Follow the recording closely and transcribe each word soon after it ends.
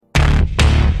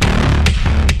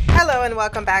Hello and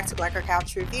welcome back to Blacker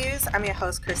Couch Reviews. I'm your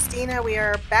host, Christina. We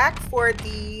are back for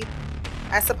the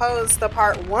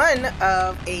part one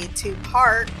of a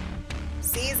two-part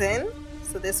season.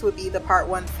 So this would be the part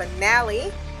one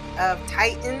finale of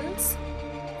Titans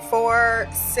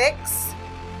 4-6,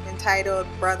 entitled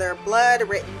Brother Blood,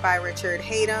 written by Richard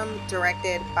Hatem,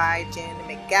 directed by Jen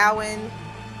McGowan.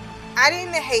 I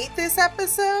didn't hate this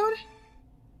episode.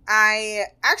 I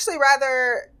actually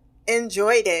rather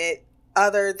enjoyed it,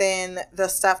 other than the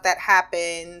stuff that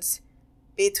happened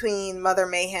between Mother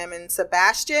Mayhem and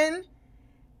Sebastian.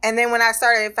 And then when I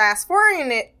started fast forwarding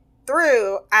it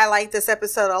through, I liked this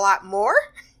episode a lot more.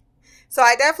 So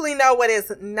I definitely know what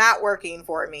is not working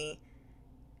for me.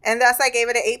 And thus I gave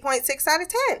it an 8.6 out of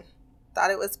 10.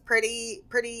 Thought it was pretty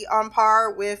on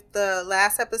par with the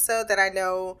last episode that I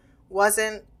know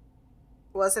wasn't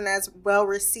as well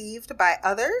received by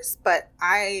others, but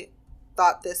I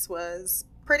thought this was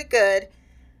pretty good.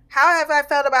 How have I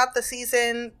felt about the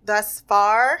season thus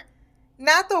far?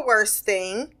 Not the worst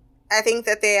thing. I think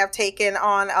that they have taken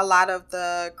on a lot of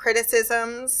the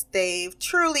criticisms. They've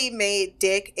truly made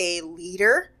Dick a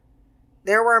leader.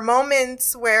 There were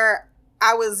moments where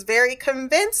I was very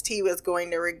convinced he was going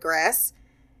to regress,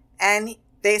 and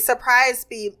they surprised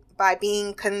me by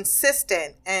being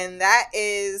consistent, and that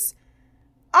is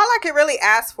all I could really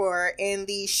ask for in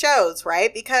these shows,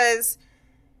 right? Because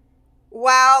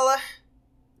while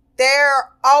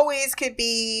there always could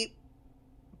be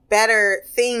better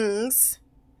things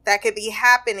that could be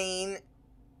happening,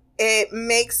 it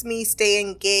makes me stay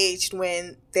engaged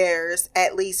when there's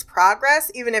at least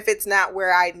progress, even if it's not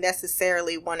where I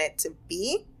necessarily want it to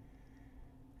be.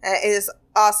 It is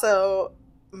also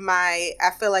my,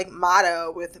 I feel like,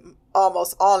 motto with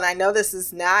almost all, and I know this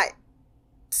is not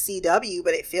CW,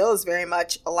 but it feels very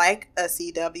much like a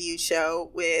CW show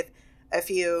with a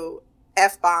few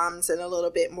F-bombs and a little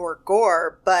bit more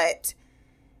gore, but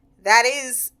that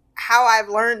is how I've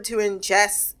learned to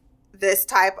ingest this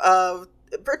type of,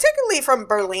 particularly from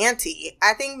Berlanti.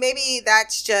 I think maybe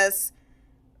that's just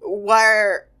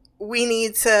where we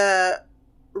need to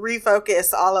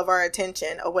refocus all of our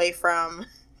attention away from.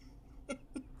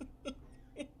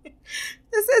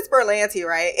 This is Berlanti,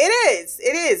 right? It is.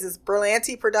 It's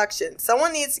Berlanti production.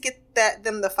 Someone needs to get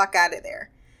them the fuck out of there.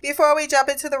 Before we jump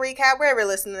into the recap, wherever you're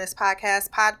listening to this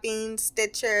podcast, Podbean,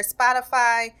 Stitcher,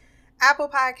 Spotify, Apple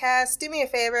Podcasts, do me a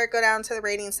favor, go down to the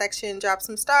rating section, drop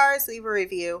some stars, leave a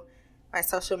review. My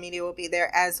social media will be there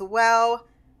as well.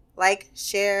 Like,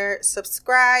 share,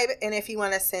 subscribe, and if you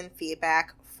want to send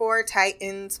feedback for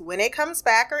Titans when it comes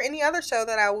back or any other show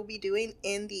that I will be doing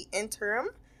in the interim,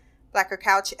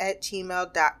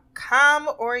 blackercouch@gmail.com,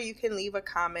 or you can leave a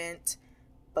comment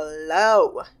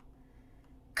below.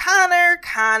 Connor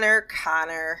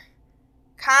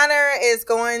is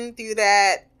going through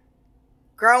that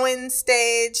growing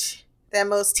stage that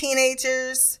most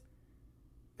teenagers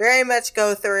very much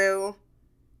go through.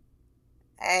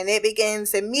 And it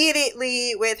begins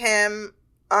immediately with him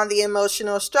on the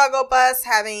emotional struggle bus,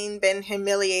 having been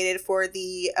humiliated for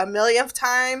the 1,000,000th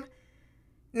time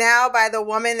now by the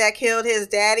woman that killed his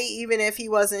daddy, even if he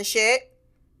wasn't shit.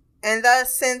 And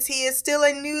thus, since he is still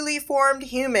a newly formed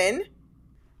human,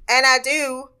 and I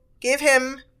do give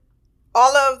him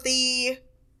all of the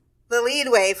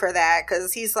leadway for that,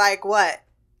 because he's like,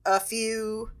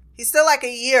 he's still like a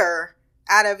year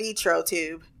out of vitro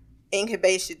tube,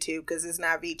 incubation tube, because it's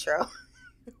not vitro.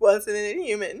 It wasn't in a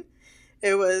human.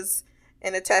 It was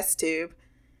in a test tube.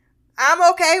 I'm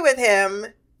okay with him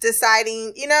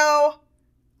deciding,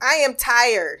 I am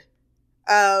tired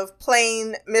of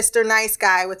playing Mr. Nice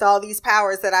Guy with all these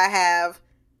powers that I have,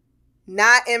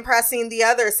 not impressing the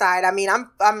other side. I mean,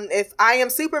 if I am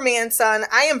Superman's son,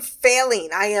 I am failing.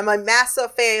 I am a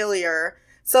massive failure.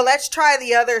 So let's try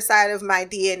the other side of my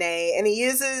DNA. And he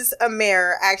uses a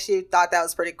mirror. I actually thought that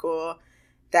was pretty cool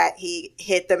that he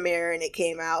hit the mirror and it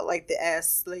came out like the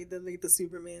S, like the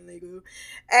Superman Lego,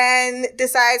 and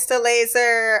decides to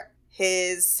laser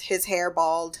his hair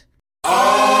bald.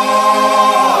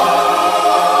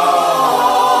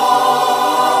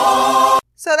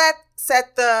 So that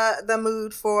set the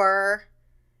mood for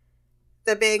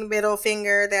the big middle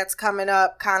finger that's coming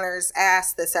up Connor's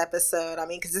ass this episode. I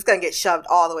mean, because it's going to get shoved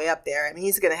all the way up there. I mean,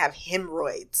 he's going to have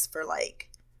hemorrhoids for like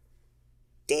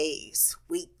days,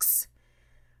 weeks.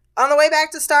 On the way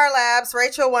back to Star Labs,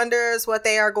 Rachel wonders what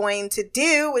they are going to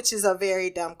do, which is a very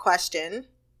dumb question.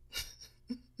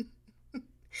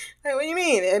 Like, what do you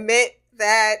mean? Admit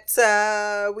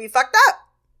that we fucked up.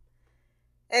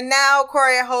 And now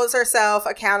Korea holds herself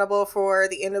accountable for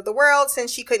the end of the world since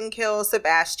she couldn't kill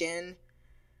Sebastian.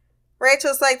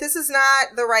 Rachel's like, this is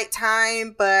not the right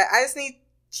time, but I just need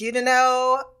you to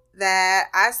know that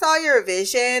I saw your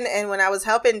vision, and when I was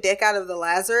helping Dick out of the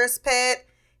Lazarus pit,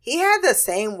 he had the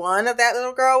same one of that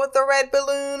little girl with the red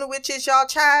balloon, which is y'all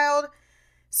child.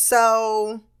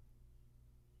 So,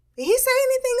 did he say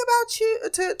anything about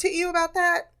you to you about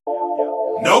that?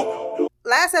 Nope.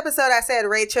 Last episode, I said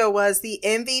Rachel was the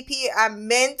MVP. I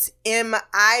meant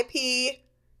MIP.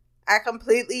 I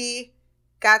completely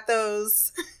got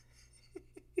those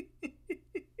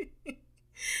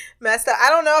messed up. I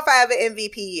don't know if I have an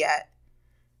MVP yet,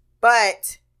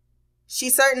 but she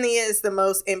certainly is the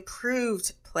most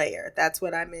improved player. That's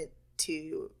what I meant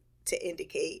to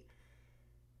indicate.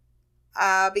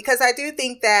 Because I do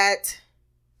think that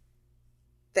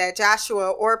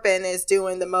Joshua Orpin is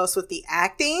doing the most with the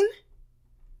acting.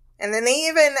 And then they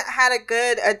even had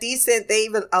they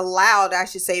even allowed, I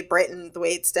should say, Britton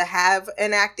Thwaites to have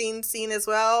an acting scene as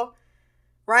well.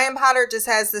 Ryan Potter just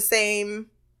has the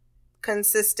same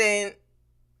consistent,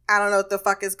 I don't know what the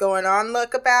fuck is going on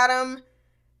look about him.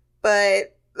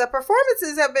 But the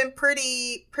performances have been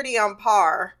pretty on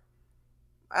par.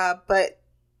 But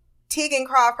Tegan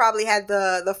Croft probably had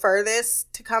the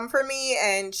furthest to come for me,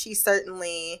 and she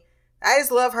certainly, I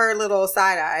just love her little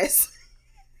side eyes.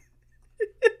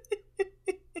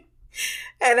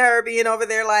 And her being over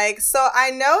there like, so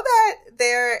I know that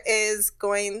there is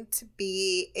going to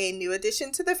be a new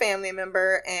addition to the family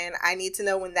member, and I need to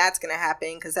know when that's going to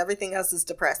happen because everything else is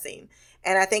depressing.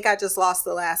 And I think I just lost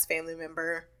the last family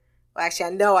member. Well, actually, I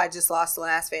know I just lost the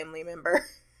last family member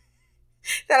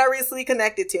that I recently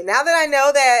connected to. Now that I know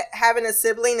that having a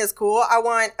sibling is cool, I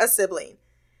want a sibling.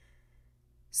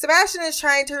 Sebastian is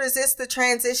trying to resist the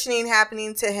transitioning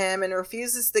happening to him and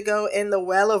refuses to go in the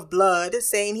well of blood,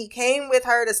 saying he came with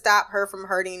her to stop her from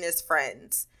hurting his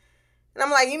friends. And I'm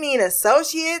like, you mean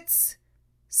associates?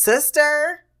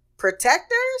 Sister?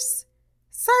 Protectors?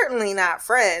 Certainly not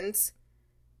friends.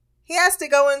 He has to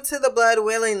go into the blood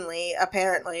willingly,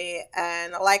 apparently,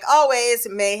 and like always,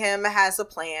 Mayhem has a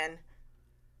plan.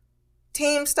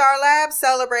 Team Star Labs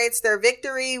celebrates their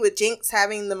victory with Jinx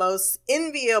having the most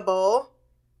enviable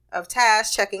of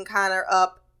tasks, checking Connor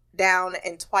up, down,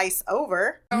 and twice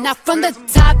over. Now from the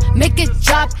top, make it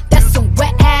drop. That's some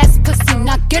wet ass pussy.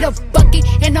 Now get a bucket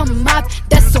and a mop.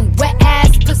 That's some wet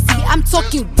ass pussy. I'm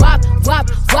talking wop, wop,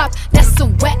 wop. That's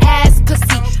some wet ass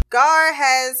pussy. Gar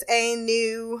has a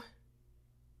new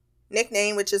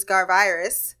nickname, which is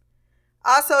Garvirus.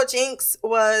 Also, Jinx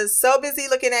was so busy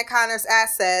looking at Connor's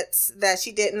assets that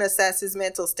she didn't assess his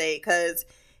mental state because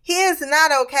he is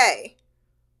not okay,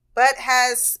 but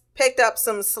has picked up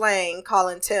some slang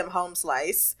calling Tim home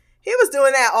slice. He was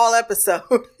doing that all episode.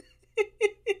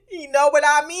 You know what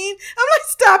I mean? I'm like,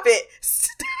 stop it.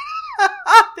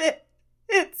 Stop it.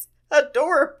 It's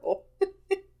adorable. It's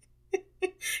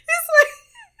like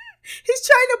he's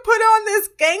trying to put on this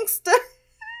gangster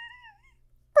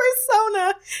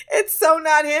persona. It's so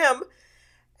not him.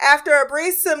 After a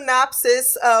brief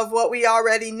synopsis of what we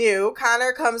already knew,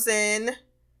 Connor comes in,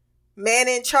 man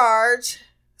in charge,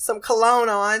 some cologne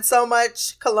on, so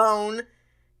much cologne,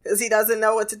 because he doesn't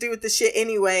know what to do with the shit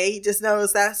anyway. He just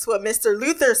knows that's what Mr.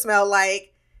 Luther smelled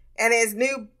like, and his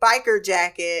new biker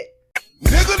jacket.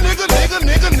 Nigga.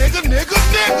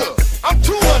 I'm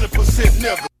 200%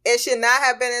 nigga. It should not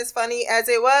have been as funny as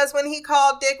it was when he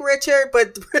called Dick Richard,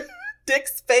 but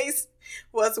Dick's face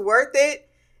was worth it.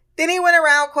 Then he went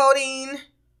around quoting,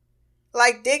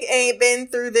 like, Dick ain't been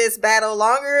through this battle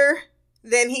longer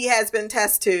than he has been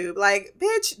test tube. Like,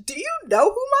 bitch, do you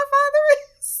know who my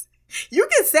father is? You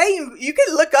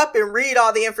can look up and read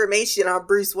all the information on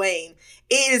Bruce Wayne.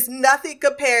 It is nothing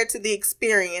compared to the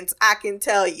experience, I can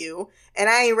tell you. And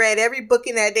I ain't read every book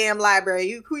in that damn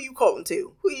library. Who you quoting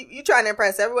to? Who you trying to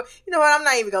impress everyone? You know what? I'm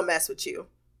not even gonna mess with you.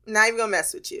 I'm not even gonna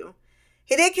mess with you.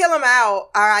 He did kill him out,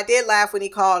 or I did laugh when he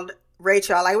called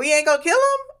Rachel. Like, we ain't gonna kill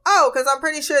him? Oh, because I'm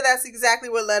pretty sure that's exactly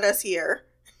what led us here.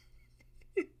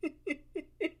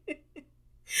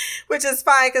 Which is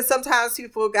fine, because sometimes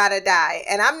people gotta die.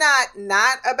 And I'm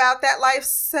not about that life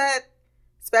set.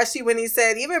 Especially when he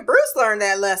said, even Bruce learned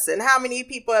that lesson. How many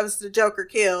people has the Joker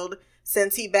killed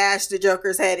since he bashed the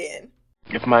Joker's head in?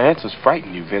 If my answers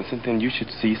frighten you, Vincent, then you should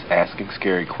cease asking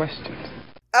scary questions.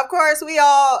 Of course, we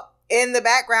all in the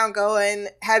background going,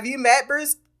 have you met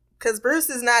Bruce? Because Bruce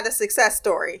is not a success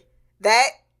story. That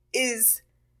is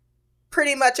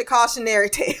pretty much a cautionary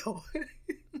tale.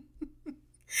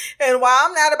 And while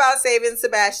I'm not about saving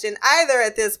Sebastian either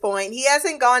at this point, he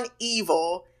hasn't gone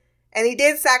evil. And he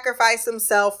did sacrifice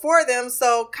himself for them.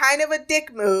 So kind of a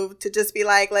dick move to just be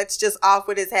like, let's just off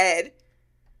with his head.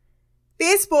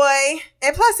 Beast Boy.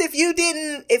 And plus, if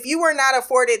you were not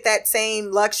afforded that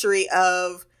same luxury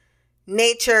of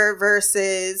nature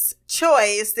versus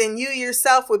choice, then you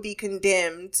yourself would be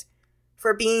condemned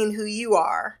for being who you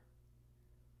are.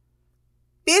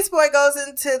 Beast Boy goes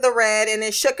into the red and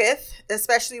is shooketh,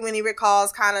 especially when he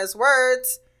recalls Connor's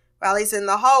words while he's in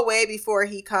the hallway before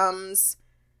he comes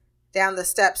down the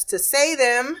steps to say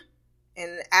them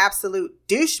in absolute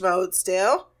douche mode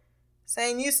still,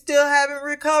 saying, "You still haven't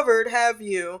recovered, have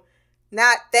you?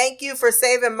 Not thank you for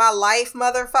saving my life,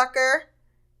 motherfucker."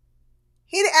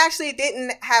 He actually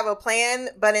didn't have a plan,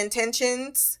 but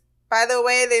intentions. By the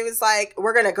way, they was like,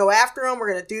 we're going to go after him.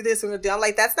 We're going to do this. We're going to do. I'm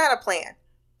like, that's not a plan.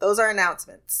 Those are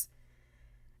announcements.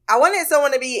 I wanted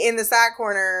someone to be in the side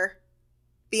corner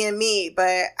being me,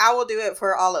 but I will do it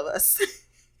for all of us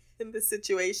in this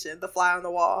situation. The fly on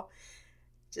the wall.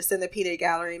 Just in the peanut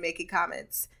gallery making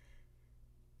comments.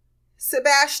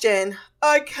 Sebastian,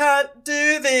 I can't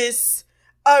do this.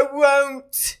 I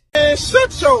won't. Man,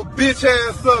 shut your bitch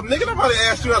ass up, nigga. Nobody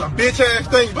asked you that a bitch ass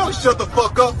thing. You better shut the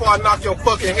fuck up before I knock your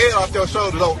fucking head off your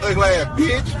shoulders, old ugly ass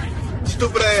bitch.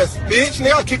 Stupid ass bitch.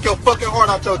 Nigga, I'll kick your fucking heart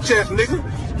out your chest,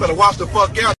 nigga. Better watch the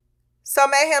fuck out. So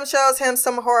Mayhem shows him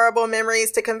some horrible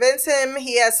memories to convince him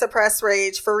he has suppressed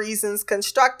rage for reasons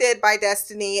constructed by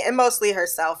Destiny and mostly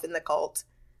herself in the cult.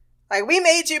 Like, we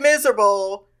made you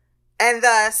miserable, and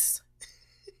thus...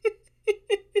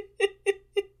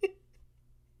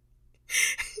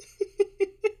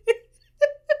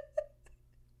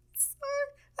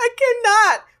 I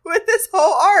cannot with this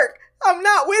whole arc. I'm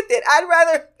not with it. I'd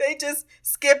rather they just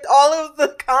skipped all of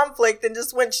the conflict and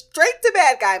just went straight to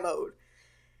bad guy mode.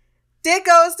 Dick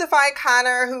goes to find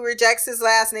Connor, who rejects his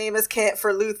last name as Kent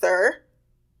for Luther.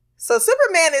 So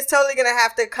Superman is totally going to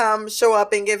have to come show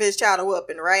up and give his child a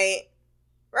whooping, right?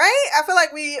 Right? I feel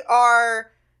like we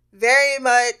are very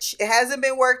much, it hasn't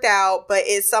been worked out, but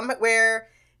it's somewhere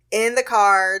in the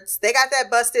cards. They got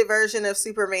that busted version of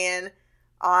Superman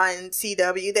on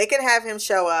CW. They can have him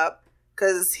show up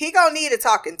because he gonna need a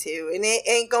talking to, and it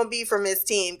ain't gonna be from his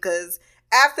team because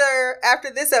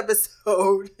after this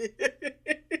episode,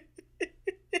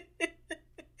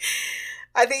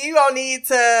 I think you gonna need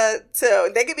to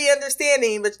they could be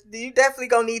understanding, but you definitely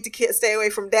gonna need to stay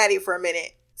away from Daddy for a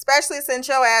minute, especially since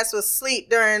your ass was asleep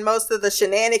during most of the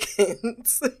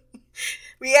shenanigans.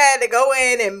 We had to go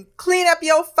in and clean up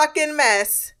your fucking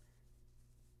mess.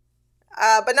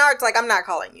 Bernard's like, I'm not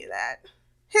calling you that.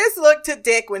 His look to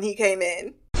Dick when he came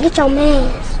in. Get your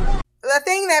man. The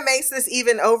thing that makes this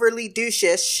even overly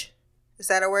douchish, is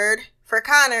that a word? For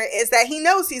Connor, is that he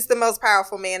knows he's the most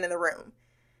powerful man in the room.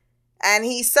 And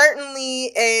he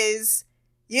certainly is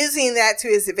using that to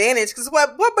his advantage. Because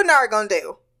what Bernard gonna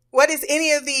do? What is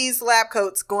any of these lab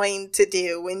coats going to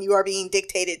do when you are being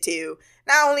dictated to?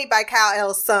 Not only by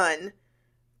Kal-El's son,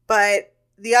 but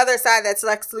the other side, that's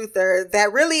Lex Luthor,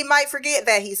 that really might forget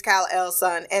that he's Kal-El's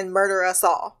son and murder us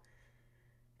all.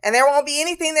 And there won't be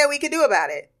anything that we can do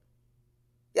about it.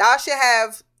 Y'all should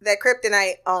have that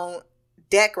kryptonite on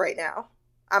deck right now.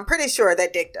 I'm pretty sure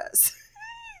that Dick does.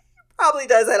 Probably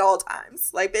does at all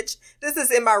times. Like, bitch, this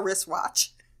is in my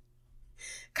wristwatch.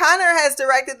 Connor has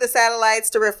directed the satellites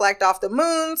to reflect off the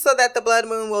moon so that the blood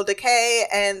moon will decay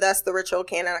and thus the ritual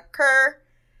cannot occur.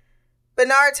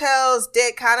 Bernard tells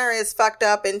Dick Connor is fucked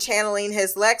up and channeling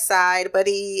his Lex side, but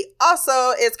he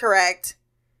also is correct.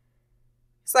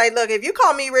 It's like, look, if you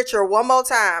call me Richard one more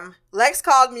time, Lex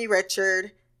called me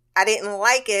Richard. I didn't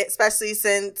like it, especially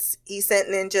since he sent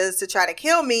ninjas to try to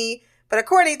kill me. But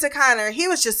according to Connor, he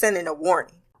was just sending a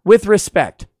warning. With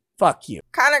respect, fuck you.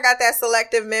 Connor got that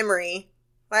selective memory.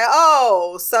 Like,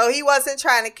 oh, so he wasn't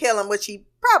trying to kill him, which he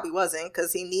probably wasn't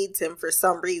because he needs him for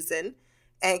some reason.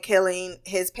 And killing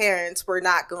his parents were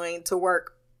not going to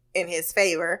work in his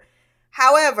favor.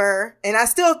 However, and I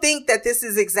still think that this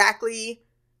is exactly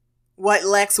what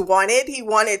Lex wanted. He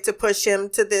wanted to push him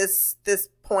to this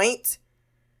point.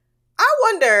 I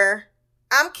wonder,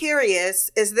 I'm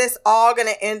curious, is this all going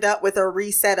to end up with a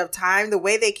reset of time? The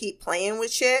way they keep playing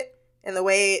with shit and the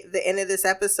way the end of this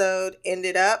episode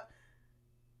ended up,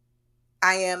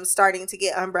 I am starting to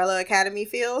get Umbrella Academy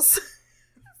feels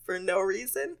for no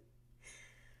reason.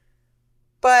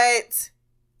 But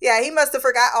yeah, he must have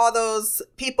forgot all those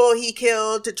people he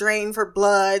killed to drain for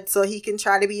blood so he can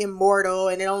try to be immortal,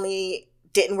 and it only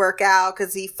didn't work out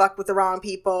because he fucked with the wrong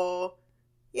people.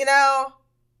 You know,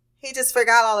 he just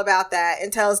forgot all about that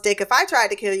and tells Dick, if I tried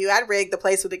to kill you, I'd rig the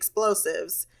place with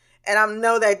explosives. And I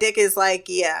know that Dick is like,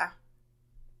 yeah,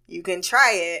 you can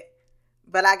try it,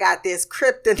 but I got this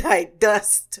kryptonite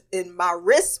dust in my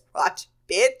wristwatch,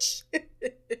 bitch.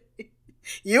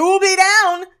 You will be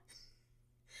down.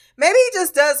 Maybe he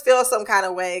just does feel some kind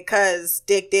of way because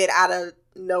Dick did out of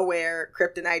nowhere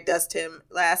kryptonite dust him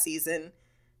last season.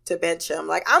 to bench him.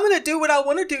 Like, I'm going to do what I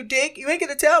want to do, Dick. You ain't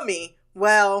going to tell me.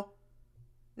 Well,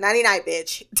 99,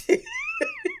 bitch.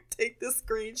 Take the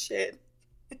screen shit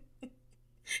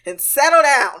and settle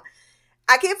down.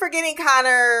 I keep forgetting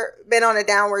Connor been on a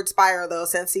downward spiral, though,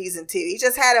 since season 2. He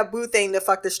just had a boo thing to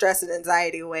fuck the stress and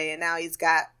anxiety away, and now he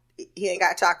ain't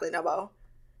got chocolate no more.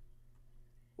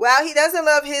 While he doesn't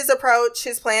love his approach,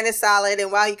 his plan is solid,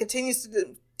 and while he continues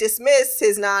to dismiss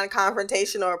his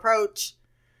non-confrontational approach,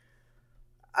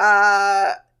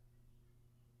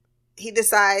 he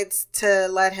decides to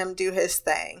let him do his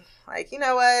thing. Like, you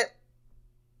know what?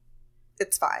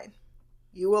 It's fine.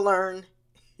 You will learn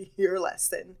your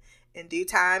lesson in due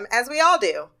time, as we all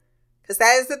do. Because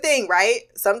that is the thing, right?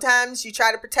 Sometimes you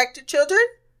try to protect your children,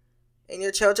 and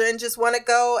your children just want to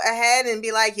go ahead and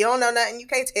be like, you don't know nothing, you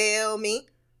can't tell me.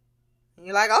 And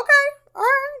you're like, okay, all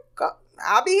right, go.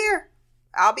 I'll be here.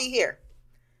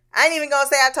 I ain't even going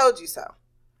to say I told you so.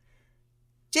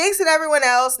 Jinx and everyone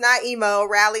else, not emo,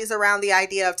 rallies around the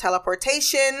idea of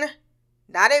teleportation.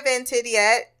 Not invented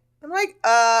yet. I'm like,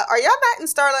 are y'all not in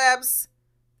Star Labs?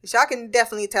 Because y'all can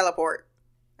definitely teleport.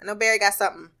 I know Barry got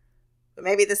something. But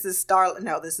maybe this is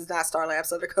No, this is not Star Labs.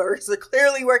 So the coders are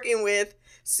clearly working with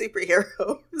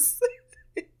superheroes.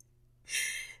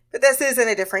 But this is in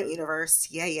a different universe.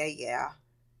 Yeah.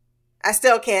 I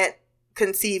still can't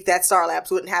conceive that Star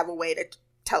Labs wouldn't have a way to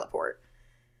teleport.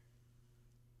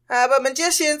 But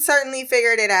magicians certainly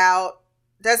figured it out.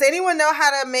 Does anyone know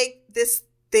how to make this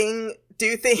thing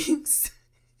do things?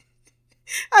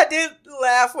 I did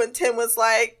laugh when Tim was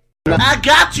like, I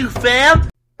got you, fam.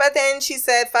 But then she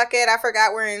said, fuck it, I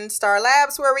forgot we're in Star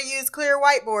Labs where we use clear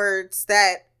whiteboards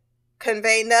that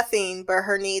convey nothing but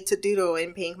her need to doodle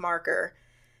in pink marker.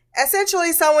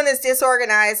 Essentially, someone is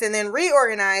disorganized and then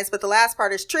reorganized, but the last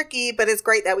part is tricky, but it's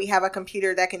great that we have a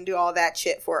computer that can do all that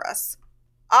shit for us.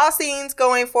 All scenes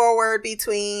going forward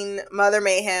between Mother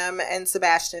Mayhem and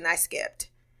Sebastian I skipped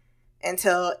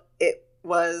until it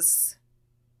was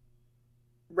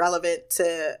relevant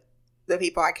to the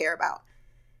people I care about.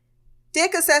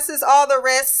 Dick assesses all the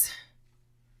risks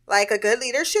like a good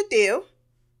leader should do.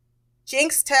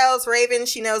 Jinx tells Raven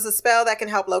she knows a spell that can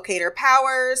help locate her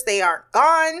powers. They aren't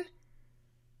gone.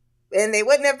 And they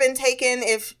wouldn't have been taken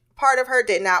if part of her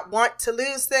did not want to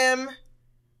lose them.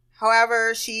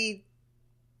 However, she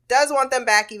does want them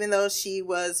back, even though she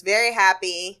was very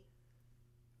happy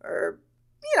or,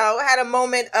 had a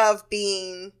moment of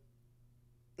being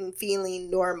and feeling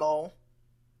normal.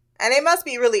 And it must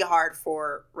be really hard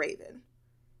for Raven.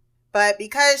 But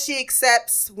because she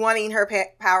accepts wanting her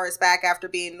powers back after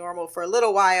being normal for a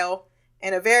little while,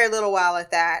 and a very little while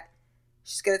at that,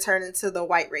 she's going to turn into the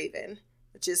White Raven,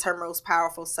 which is her most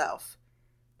powerful self.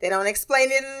 They don't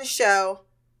explain it in the show,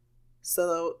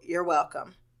 so you're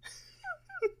welcome.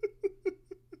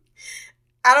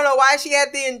 I don't know why she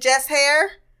had the ingest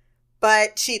hair,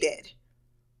 but she did.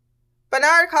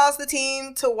 Bernard calls the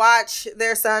team to watch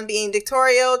their son being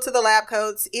dictatorial to the lab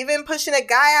coats, even pushing a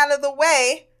guy out of the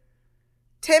way.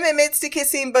 Tim admits to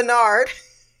kissing Bernard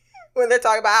when they're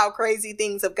talking about how crazy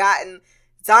things have gotten.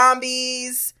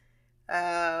 Zombies,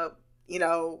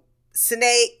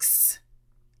 snakes.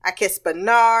 I kiss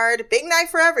Bernard. Big night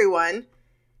for everyone.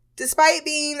 Despite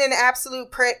being an absolute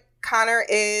prick, Connor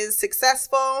is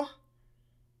successful.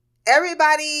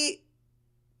 Everybody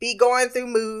be going through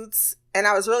moods, and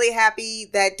I was really happy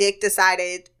that Dick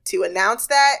decided to announce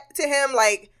that to him.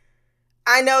 Like,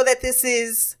 I know that this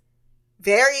is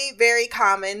very, very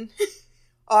common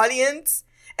audience,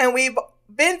 and we've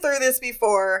been through this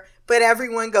before, but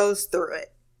everyone goes through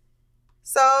it.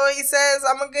 So he says,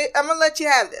 I'm gonna let you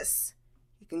have this.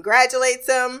 He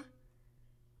congratulates him,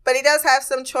 but he does have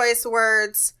some choice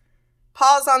words.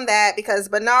 Pause on that because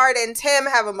Bernard and Tim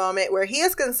have a moment where he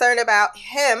is concerned about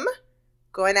him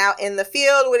going out in the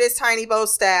field with his tiny bow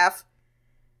staff.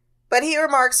 But he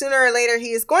remarks sooner or later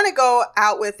he is going to go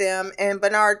out with them, and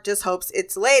Bernard just hopes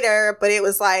it's later, but it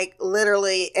was like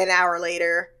literally an hour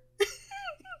later.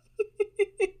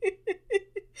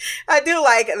 I do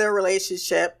like their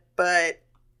relationship, but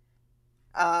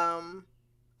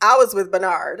I was with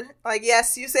Bernard. Like,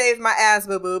 yes, you saved my ass,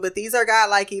 boo-boo, but these are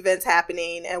godlike events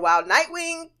happening, and while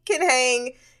Nightwing can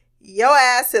hang, your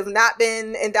ass have not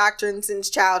been indoctrinated since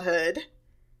childhood.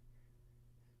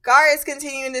 Gar is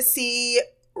continuing to see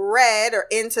red or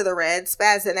into the red,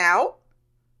 spazzing out.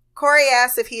 Corey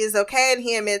asks if he is okay, and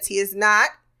he admits he is not,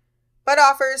 but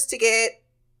offers to get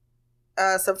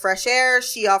some fresh air.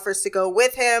 She offers to go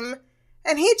with him,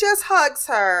 and he just hugs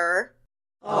her.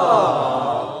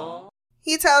 Aww.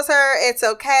 He tells her it's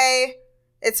okay.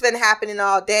 It's been happening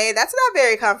all day. That's not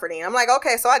very comforting. I'm like,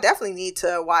 okay, so I definitely need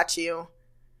to watch you.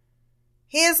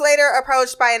 He is later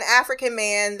approached by an African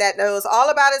man that knows all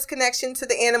about his connection to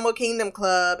the Animal Kingdom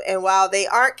Club, and while they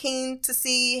aren't keen to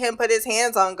see him put his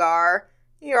hands on Gar,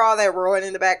 you hear all that roaring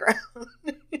in the background.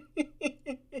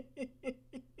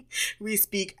 We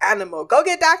speak animal. Go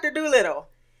get Dr. Dolittle.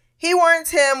 He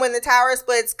warns him when the tower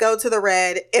splits, go to the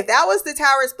red. If that was the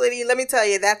tower splitting, let me tell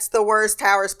you, that's the worst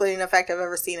tower splitting effect I've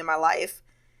ever seen in my life.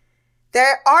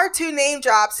 There are 2 name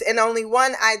drops and only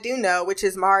one I do know, which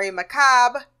is Mari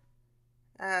Macabre.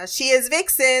 She is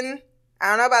Vixen. I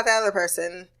don't know about the other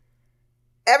person.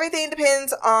 Everything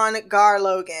depends on Gar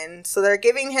Logan. So they're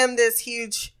giving him this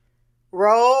huge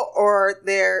role, or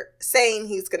they're saying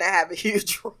he's going to have a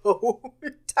huge role.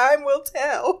 Time will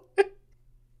tell.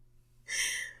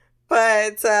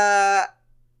 But I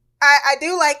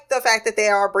do like the fact that they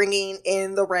are bringing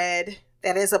in the red.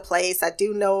 That is a place. I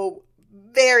do know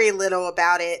very little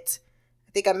about it.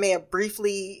 I think I may have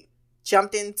briefly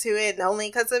jumped into it only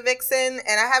because of Vixen,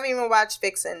 and I haven't even watched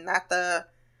Vixen, not the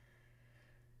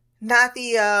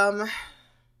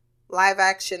live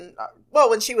action. Well,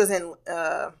 when she was in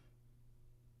Arrow?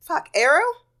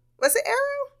 Was it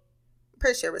Arrow? I'm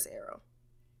pretty sure it was Arrow.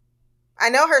 I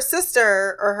know her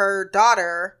sister or her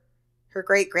daughter, her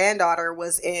great-granddaughter,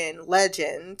 was in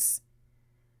Legends.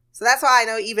 So that's why I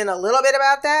know even a little bit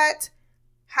about that.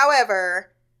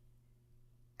 However,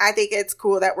 I think it's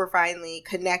cool that we're finally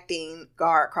connecting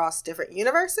Gar across different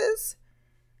universes.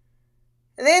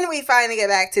 And then we finally get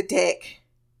back to Dick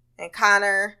and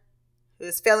Connor, who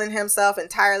is feeling himself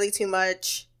entirely too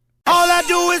much. All I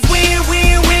do is win,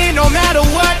 win, win, no matter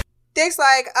what. Dick's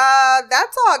like,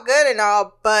 that's all good and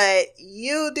all, but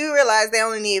you do realize they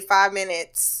only need 5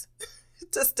 minutes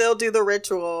to still do the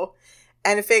ritual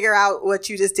and figure out what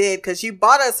you just did, because you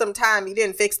bought us some time. You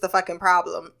didn't fix the fucking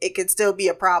problem. It could still be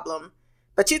a problem.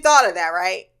 But you thought of that,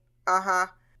 right? Uh-huh.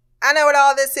 I know what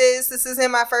all this is. This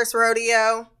isn't my first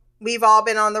rodeo. We've all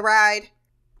been on the ride.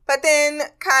 But then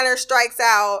Connor strikes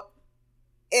out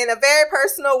in a very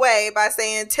personal way by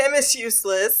saying Tim is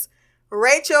useless.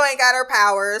 Rachel ain't got her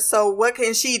powers, so what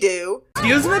can she do?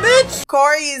 Excuse me, bitch?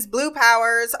 Corey's blue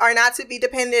powers are not to be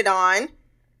depended on.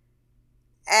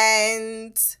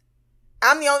 And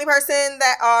I'm the only person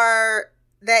that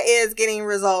is getting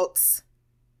results.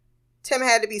 Tim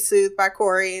had to be soothed by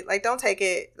Corey. Like, don't take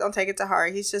it to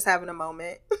heart. He's just having a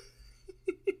moment.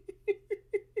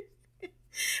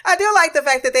 I do like the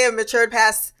fact that they have matured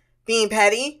past being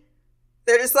petty.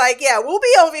 They're just like, yeah, we'll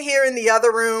be over here in the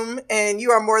other room, and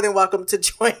you are more than welcome to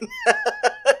join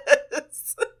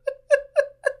us.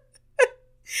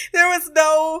 There was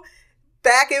no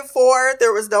back and forth.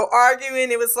 There was no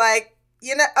arguing. It was like,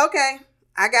 okay,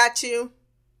 I got you.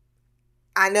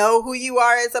 I know who you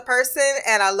are as a person,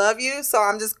 and I love you, so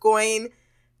I'm just going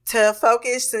to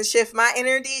focus and shift my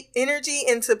energy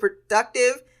into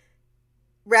productive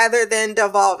rather than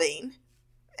devolving.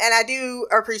 And I do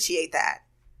appreciate that.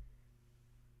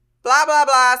 Blah, blah,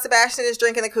 blah. Sebastian is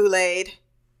drinking the Kool-Aid.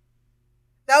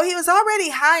 Though he was already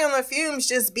high on the fumes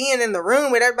just being in the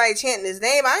room with everybody chanting his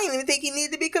name, I didn't even think he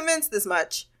needed to be convinced this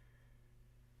much.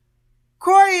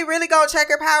 Corey really gonna check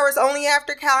her powers only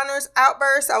after Connor's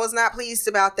outburst. I was not pleased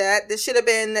about that. This should have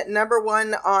been number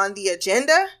 1 on the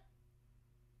agenda.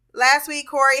 Last week,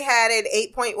 Corey had an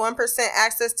 8.1%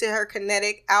 access to her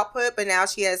kinetic output, but now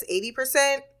she has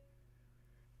 80%.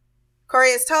 Corey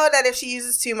is told that if she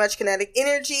uses too much kinetic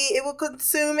energy, it will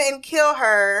consume and kill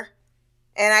her.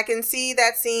 And I can see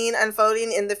that scene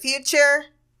unfolding in the future.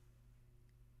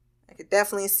 I could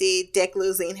definitely see Dick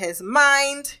losing his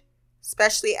mind,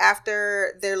 especially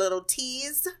after their little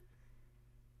tease.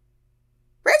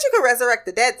 Rachel could resurrect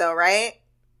the dead, though, right?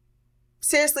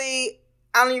 Seriously,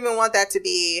 I don't even want that to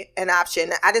be an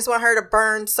option. I just want her to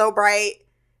burn so bright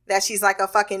that she's like a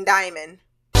fucking diamond.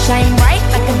 Shine bright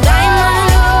like a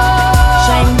diamond.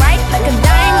 Shine bright like a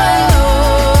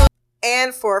diamond.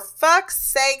 And for fuck's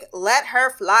sake, let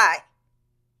her fly.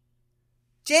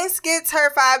 Jinx gets her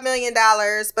 $5 million,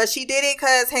 but she did it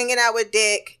because hanging out with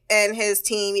Dick and his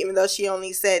team, even though she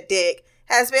only said Dick,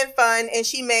 has been fun, and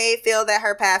she may feel that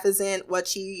her path isn't what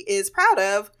she is proud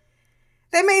of.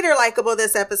 They made her likable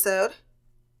this episode.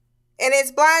 In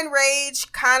his blind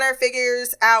rage, Connor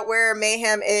figures out where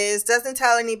Mayhem is, doesn't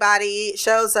tell anybody,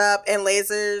 shows up and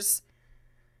lasers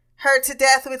her to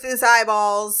death with his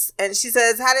eyeballs. And she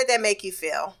says, how did that make you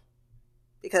feel?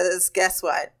 Because guess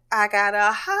what? I got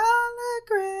a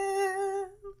hologram.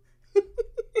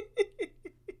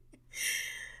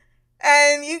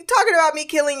 And you talking about me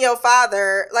killing your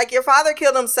father, like your father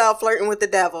killed himself flirting with the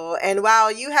devil. And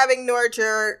while you have ignored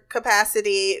your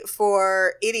capacity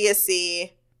for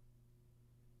idiocy,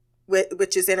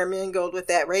 which is intermingled with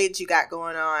that rage you got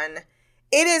going on,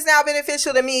 it is now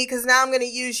beneficial to me because now I'm going to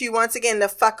use you once again to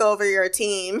fuck over your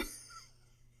team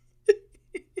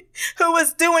who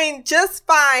was doing just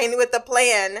fine with the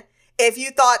plan if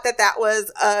you thought that that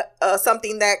was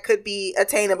something that could be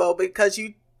attainable because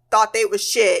you thought they was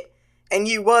shit and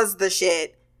you was the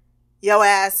shit. Your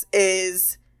ass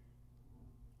is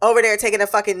over there taking a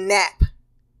fucking nap.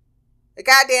 A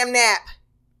goddamn nap.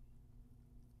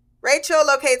 Rachel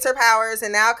locates her powers,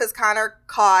 and now because Connor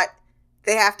caught,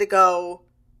 they have to go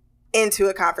into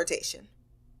a confrontation.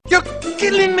 You're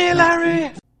killing me,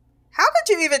 Larry. How could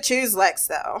you even choose Lex,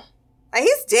 though? Like,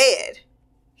 he's dead.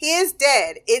 He is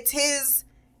dead. It's his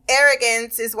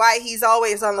arrogance is why he's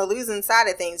always on the losing side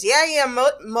of things. Yeah, he's a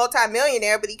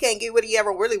multi-millionaire, but he can't get what he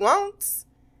ever really wants.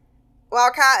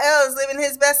 While Kyle is living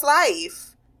his best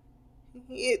life.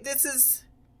 This is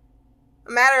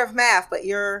a matter of math, but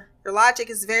your logic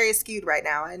is very skewed right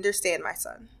now. I understand, my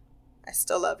son. I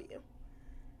still love you.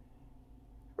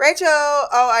 Rachel,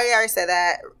 I already said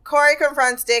that. Corey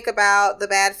confronts Dick about the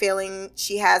bad feeling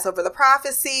she has over the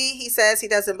prophecy. He says he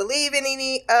doesn't believe in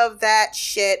any of that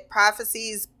shit.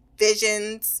 Prophecies,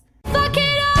 visions. Fuck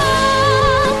it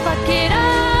all, fuck it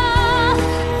all.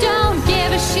 Don't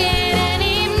give a shit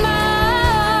anymore.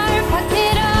 Fuck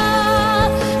it all,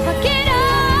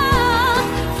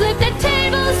 flip the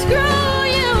table, screw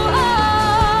you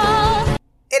all.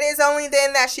 It is only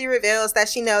then that she reveals that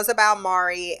she knows about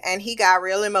Mari, and he got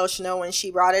real emotional when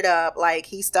she brought it up. Like,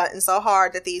 he's stunting so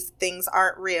hard that these things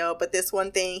aren't real, but this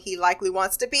one thing he likely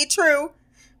wants to be true,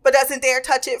 but doesn't dare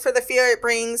touch it for the fear it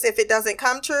brings if it doesn't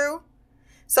come true.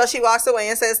 So she walks away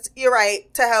and says, "You're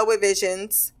right, to hell with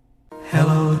visions."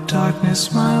 Hello,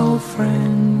 darkness, my old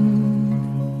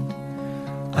friend.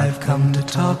 I've come to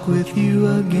talk with you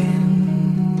again.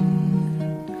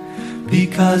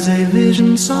 Because a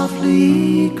vision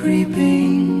softly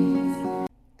creeping.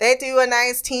 They do a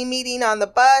nice team meeting on the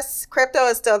bus. Crypto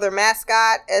is still their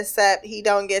mascot, except he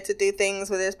don't get to do things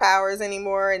with his powers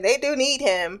anymore, and they do need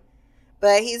him,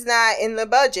 but he's not in the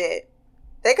budget.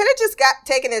 They could have just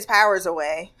taken his powers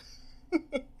away.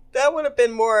 That would have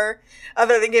been more,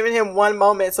 other than giving him one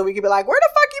moment so we could be like, where the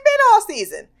fuck you been all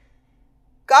season?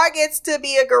 God gets to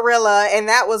be a gorilla, and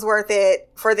that was worth it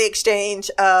for the exchange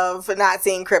of not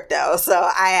seeing Crypto, so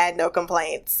I had no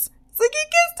complaints. It's like, he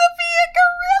gets to be a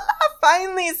gorilla!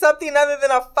 Finally, something other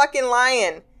than a fucking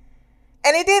lion.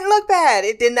 And it didn't look bad.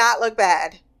 It did not look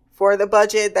bad. For the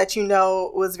budget that you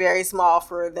know was very small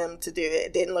for them to do it.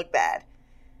 It didn't look bad.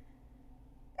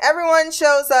 Everyone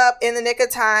shows up in the nick of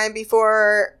time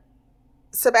before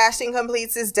Sebastian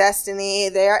completes his destiny.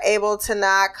 They are able to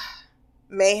knock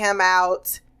Mayhem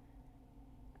out.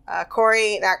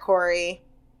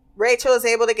 Rachel is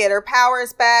able to get her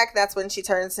powers back. That's when she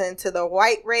turns into the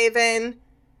White Raven.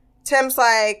 Tim's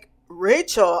like,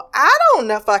 Rachel, I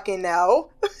don't fucking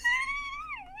know.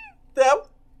 That's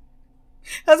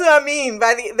what I mean.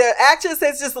 By the actress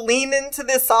has just leaned into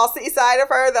this saucy side of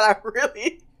her that I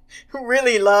really,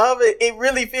 really love. It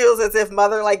really feels as if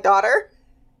mother like daughter.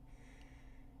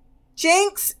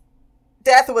 Jinx,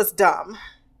 death was dumb.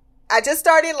 I just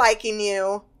started liking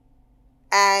you,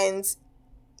 and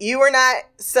you were not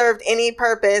served any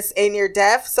purpose in your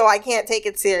death, so I can't take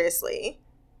it seriously.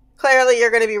 Clearly,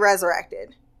 you're going to be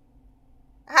resurrected.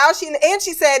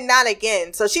 She said not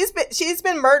again, so she's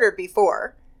been murdered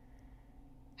before.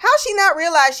 How she not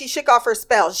realize she shook off her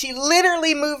spell? She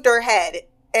literally moved her head,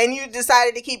 and you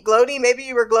decided to keep gloating. Maybe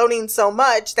you were gloating so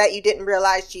much that you didn't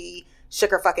realize she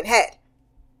shook her fucking head.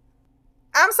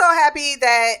 I'm so happy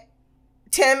that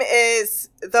Tim is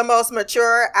the most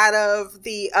mature out of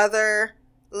the other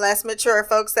less mature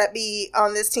folks that be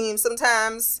on this team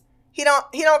sometimes. He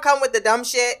don't come with the dumb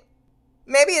shit.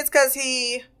 Maybe it's because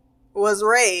he was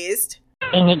raised.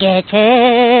 In the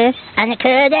ghetto, on the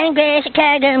cold and gray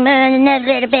Chicago moon,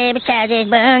 another little baby child is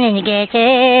born in the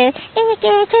ghetto,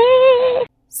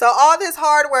 So all this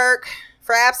hard work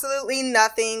for absolutely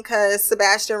nothing because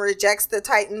Sebastian rejects the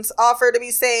Titan's offer to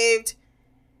be saved.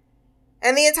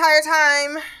 And the entire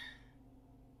time,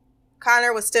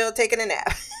 Connor was still taking a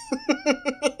nap.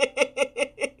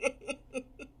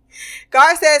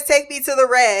 Gar says, take me to the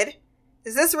red.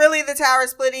 Is this really the tower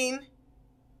splitting?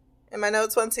 In my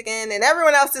notes once again. And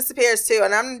everyone else disappears too.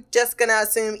 And I'm just going to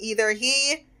assume either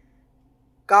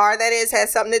Gar that is,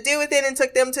 has something to do with it and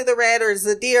took them to the red, or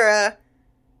Zadira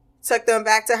took them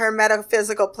back to her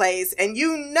metaphysical place. And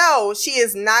you know she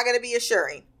is not going to be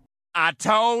assuring. I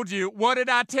told you. What did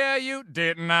I tell you?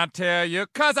 Didn't I tell you?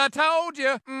 'Cause I told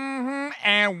you.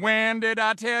 And when did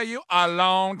I tell you? A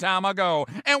long time ago.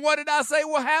 And what did I say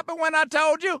will happen when I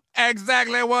told you?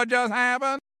 Exactly what just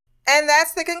happened. And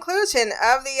that's the conclusion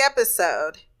of the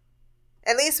episode.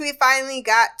 At least we finally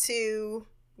got to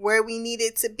where we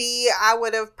needed to be. I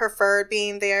would have preferred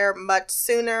being there much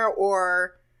sooner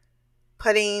or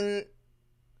putting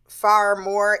far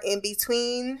more in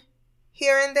between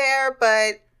here and there,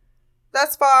 but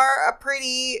thus far a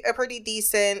pretty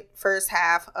decent first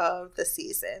half of the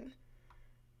season.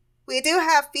 We do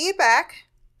have feedback,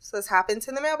 so let's hop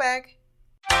into the mailbag.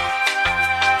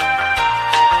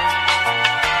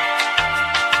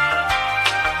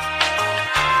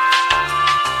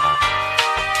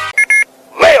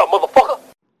 Mail, motherfucker!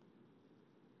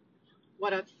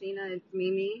 What up, Cena? It's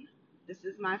Mimi. This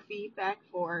is my feedback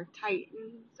for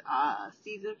Titans,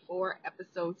 season 4,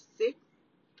 episode 6.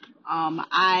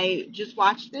 I just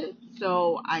watched it,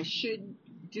 so I should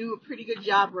do a pretty good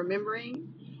job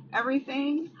remembering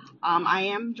everything. I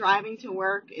am driving to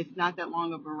work. It's not that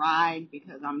long of a ride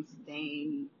because I'm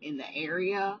staying in the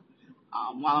area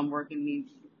while I'm working these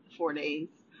 4 days.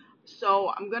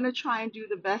 So I'm going to try and do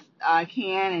the best I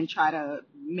can and try to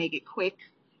make it quick.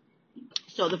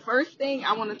 So the first thing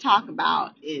I want to talk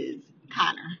about is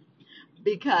Connor,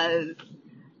 because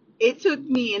it took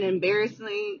me an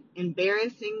embarrassingly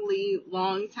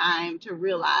long time to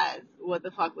realize what the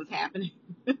fuck was happening.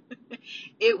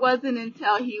 It wasn't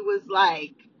until he was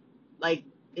like,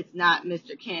 it's not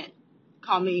Mr. Kent,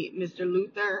 call me Mr.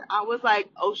 Luther. I was like,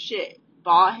 oh shit,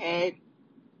 bald head,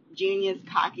 genius,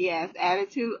 cocky ass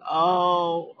attitude.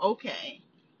 Oh, okay.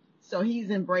 So he's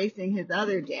embracing his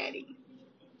other daddy.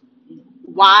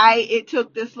 Why it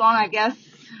took this long, I guess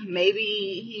maybe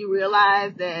he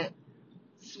realized that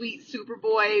sweet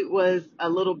Superboy was a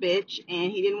little bitch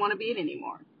and he didn't want to be it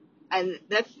anymore. And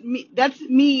that's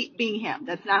me being him.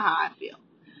 That's not how I feel.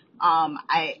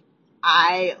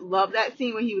 I love that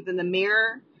scene when he was in the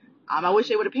mirror. I wish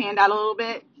they would have panned out a little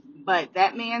bit, but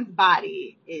that man's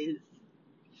body is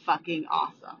fucking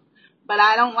awesome. But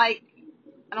I don't like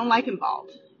him bald.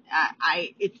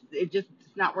 It's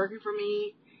not working for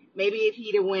me. Maybe if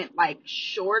he'd have went like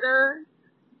shorter,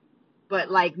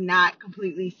 but like not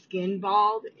completely skin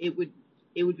bald, it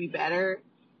would be better.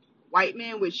 White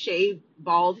men with shaved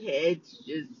bald heads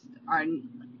just are,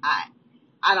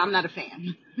 I'm not a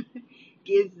fan.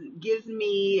 gives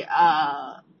me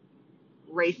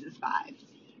racist vibes.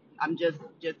 I'm just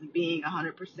being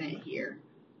 100% here.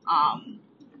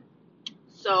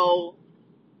 So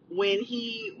when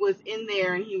he was in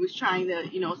there and he was trying to,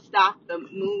 stop the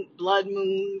blood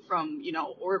moon from,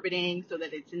 orbiting so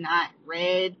that it's not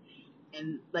red,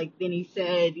 and like then he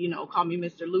said, call me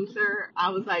Mr. Luther, I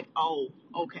was like, oh,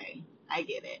 okay, I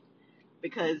get it.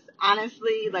 Because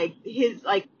honestly, like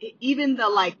even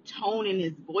the tone in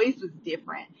his voice was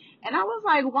different. And I was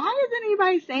like, why isn't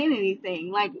anybody saying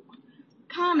anything? Like,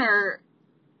 Connor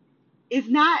is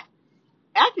not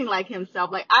acting like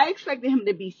himself. Like, I expected him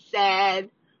to be sad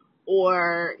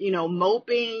or,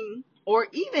 moping or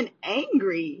even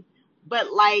angry, but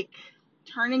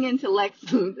turning into Lex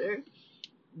Luthor,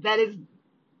 that is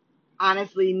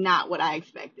honestly not what I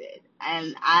expected.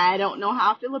 And I don't know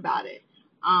how I feel about it.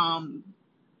 I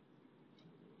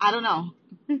don't know.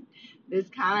 This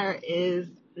Connor is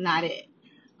not it.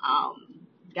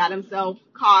 Got himself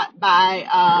caught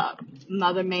by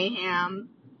Mother Mayhem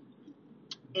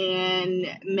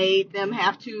and made them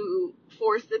have to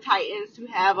force the Titans to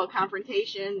have a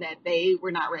confrontation that they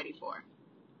were not ready for.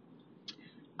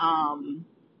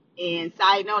 And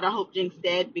side note, I hope Jinx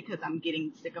dead because I'm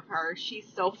getting sick of her. She's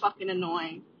so fucking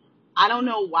annoying. I don't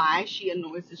know why she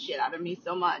annoys the shit out of me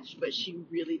so much, but she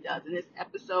really does. In this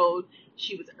episode,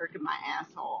 she was irking my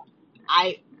asshole.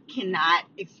 I cannot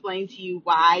explain to you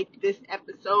why this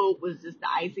episode was just the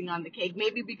icing on the cake.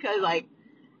 Maybe because, I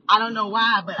don't know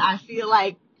why, but I feel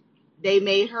like they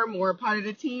made her more a part of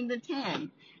the team than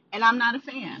Tim. And I'm not a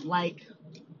fan.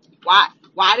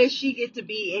 Why does she get to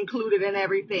be included in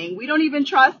everything? We don't even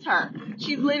trust her.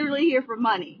 She's literally here for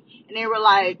money. And they were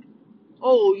like,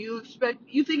 oh, you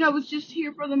think I was just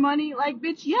here for the money? Like,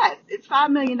 bitch, yes, it's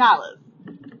 $5 million.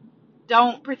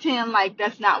 Don't pretend like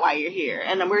that's not why you're here.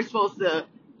 And then we're supposed to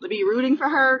be rooting for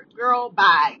her. Girl,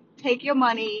 bye. Take your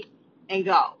money and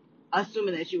go.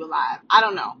 Assuming that you're alive. I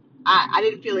don't know. I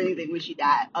didn't feel anything when she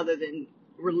died other than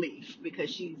relief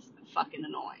because she's fucking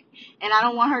annoying. And I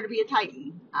don't want her to be a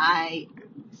Titan. I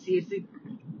seriously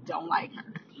don't like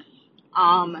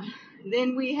her.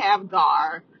 Then we have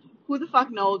Gar. Who the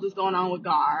fuck knows what's going on with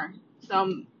Gar?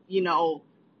 Some,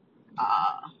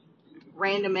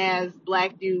 random ass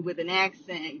black dude with an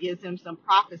accent gives him some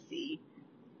prophecy.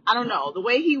 I don't know. The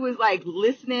way he was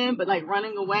listening but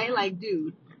running away,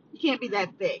 dude, you can't be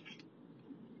that thick.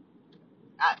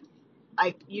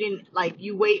 You didn't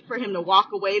you wait for him to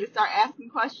walk away to start asking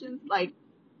questions.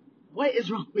 What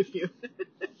is wrong with you?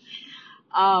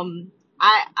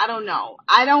 I don't know.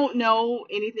 I don't know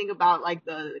anything about like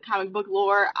the comic book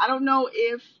lore. I don't know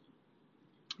if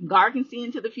Gar can see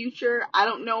into the future. I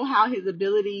don't know how his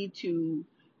ability to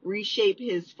reshape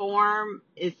his form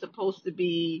is supposed to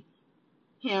be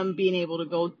him being able to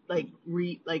go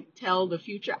tell the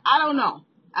future. I don't know.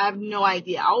 I have no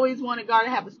idea. I always wanted Gar to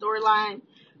have a storyline,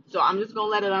 so I'm just gonna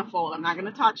let it unfold. I'm not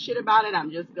gonna talk shit about it. I'm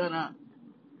just gonna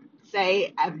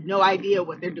say I have no idea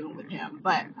what they're doing with him.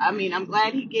 But I mean, I'm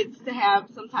glad he gets to have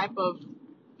some type of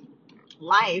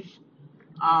life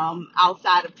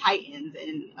outside of Titans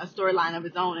and a storyline of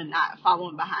his own and not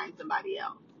following behind somebody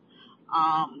else.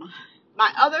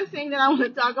 My other thing that I want to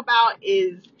talk about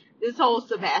is this whole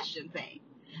Sebastian thing.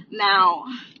 Now,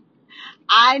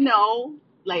 I know,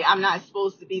 like, I'm not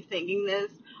supposed to be thinking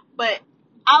this, but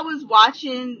I was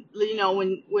watching, you know,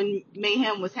 when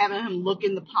Mayhem was having him look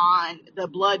in the pond, the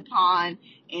blood pond,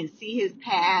 and see his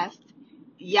past,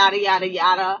 yada, yada,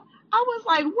 yada. I was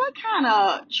like, what kind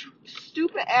of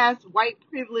stupid ass white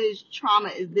privilege trauma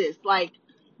is this? Like,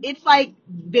 it's like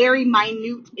very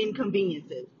minute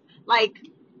inconveniences. Like,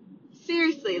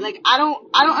 seriously, like, I don't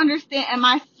understand. Am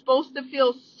I supposed to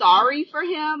feel sorry for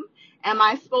him? Am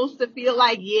I supposed to feel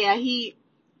like, yeah, he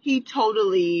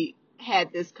totally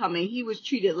had this coming. He was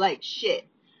treated like shit.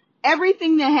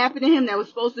 Everything that happened to him that was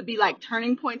supposed to be like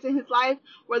turning points in his life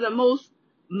were the most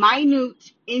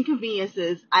minute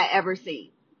inconveniences I ever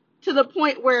seen. To the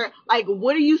point where, like,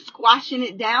 what are you squashing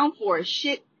it down for?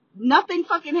 Shit, nothing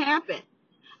fucking happened.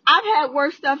 I've had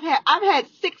worse stuff. I've had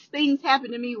 6 things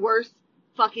happen to me worse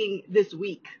fucking this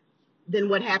week than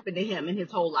what happened to him in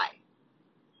his whole life.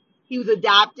 He was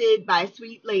adopted by a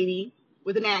sweet lady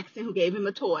with an accent who gave him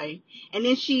a toy. And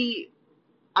then she,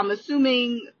 I'm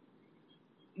assuming,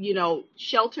 you know,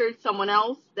 sheltered someone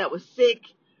else that was sick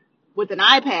with an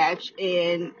eye patch,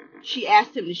 and she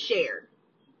asked him to share.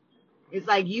 It's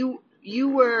like, you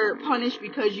were punished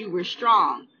because you were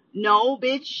strong. No,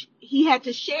 bitch, he had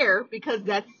to share because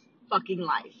that's fucking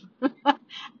life.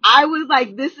 I was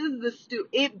like, this is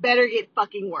it better get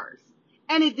fucking worse.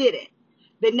 And it didn't.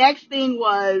 The next thing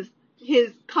was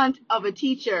his cunt of a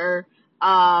teacher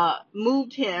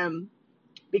moved him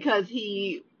because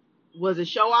he was a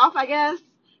show off, I guess,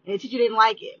 and the teacher didn't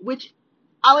like it, which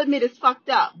I'll admit is fucked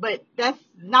up, but that's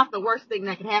not the worst thing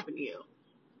that could happen to you.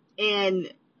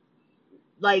 And,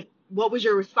 like, what was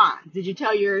your response? Did you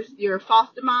tell your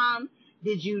foster mom?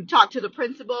 Did you talk to the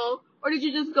principal? Or did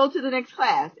you just go to the next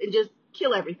class and just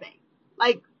kill everything?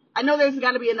 Like, I know there's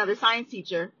got to be another science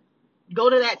teacher. Go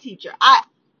to that teacher.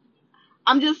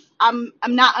 I'm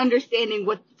not understanding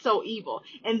what's so evil.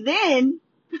 And then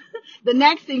the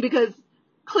next thing, because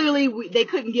clearly they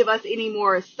couldn't give us any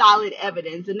more solid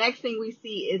evidence. The next thing we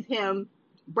see is him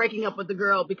breaking up with the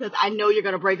girl because I know you're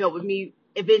going to break up with me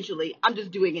eventually. I'm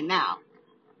just doing it now.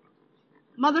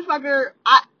 Motherfucker,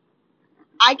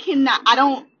 I cannot, I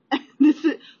don't,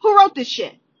 who wrote this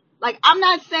shit? Like, I'm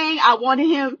not saying I wanted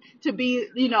him to be,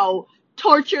 you know,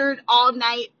 tortured all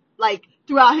night, like,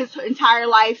 throughout his entire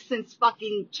life since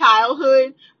fucking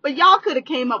childhood, but y'all could have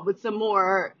came up with some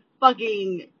more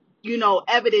fucking, you know,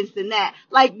 evidence than that.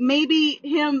 Like, maybe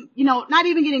him, you know, not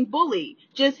even getting bullied,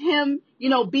 just him, you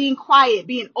know, being quiet,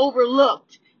 being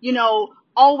overlooked, you know,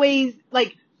 always,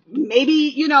 like,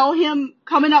 maybe, you know, him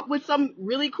coming up with some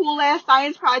really cool ass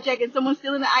science project and someone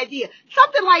stealing the idea.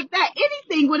 Something like that.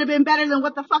 Anything would have been better than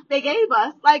what the fuck they gave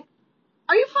us. Like,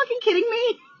 are you fucking kidding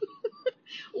me?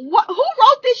 Who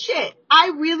wrote this shit?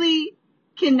 I really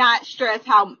cannot stress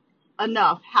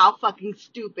enough how fucking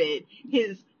stupid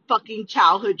his fucking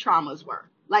childhood traumas were.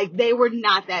 Like, they were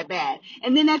not that bad.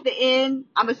 And then at the end,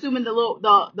 I'm assuming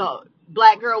the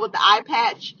black girl with the eye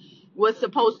patch was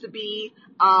supposed to be,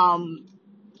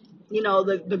 you know,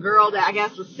 the girl that I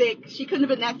guess was sick. She couldn't have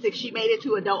been that sick. She made it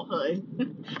to adulthood.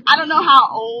 I don't know how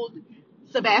old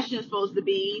Sebastian is supposed to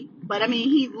be, but I mean,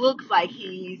 he looks like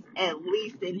he's at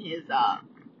least in his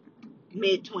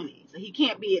mid-20s. So he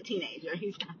can't be a teenager.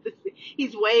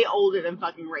 He's way older than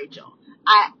fucking Rachel.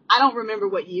 I don't remember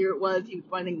what year it was. He was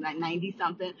running like 90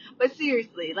 something. But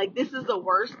seriously, like, this is the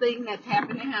worst thing that's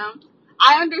happened to him.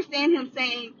 I understand him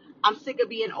saying, I'm sick of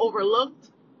being overlooked.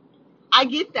 I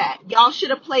get that. Y'all should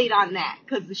have played on that,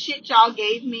 because the shit y'all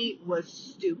gave me was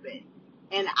stupid.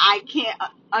 And I can't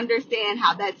understand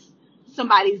how that's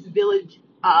somebody's villain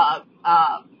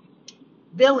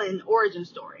origin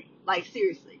story. Like,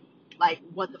 seriously. Like,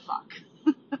 what the fuck?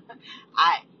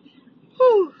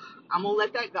 I'm gonna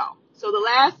let that go. So the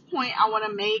last point I want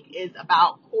to make is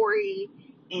about Corey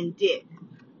and Dick.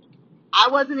 I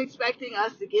wasn't expecting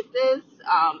us to get this.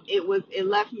 It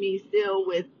left me still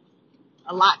with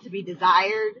a lot to be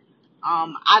desired.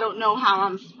 I don't know how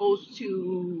I'm supposed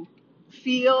to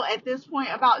feel at this point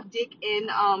about Dick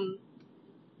and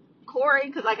Corey,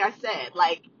 because like I said,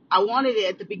 like, I wanted it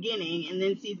at the beginning, and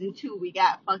then season 2 we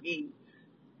got fucking,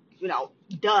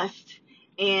 dust,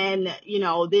 and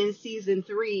then season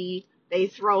 3 they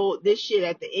throw this shit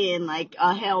at the end like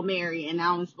a Hail Mary, and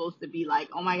now I'm supposed to be like,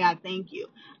 oh my god, thank you.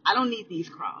 I don't need these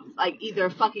crumbs. Like, either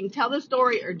fucking tell the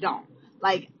story or don't.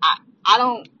 Like, I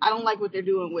don't like what they're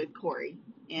doing with Corey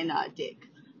and Dick,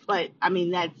 but I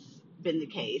mean, that's been the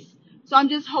case. So I'm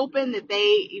just hoping that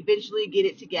they eventually get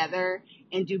it together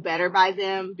and do better by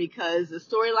them, because the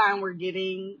storyline we're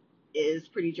getting is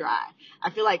pretty dry. I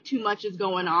feel like too much is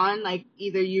going on. Like,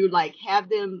 either you like have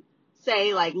them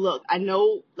say like, look, I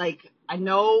know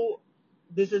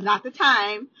this is not the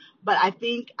time, but I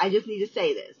think I just need to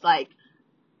say this. Like,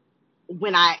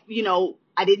 when I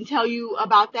didn't tell you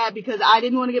about that because I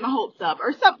didn't want to get my hopes up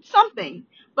or something.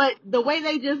 But the way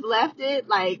they just left it,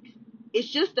 like, it's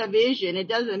just a vision. It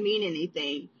doesn't mean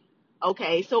anything.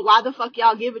 Okay, so why the fuck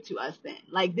y'all give it to us then?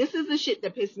 Like, this is the shit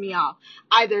that pissed me off.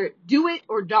 Either do it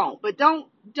or don't, but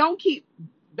don't keep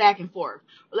back and forth.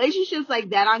 Relationships like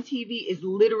that on TV is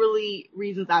literally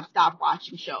reasons I've stopped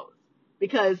watching shows.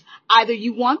 Because either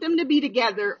you want them to be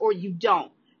together or you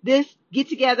don't. This get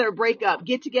together, break up,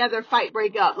 get together, fight,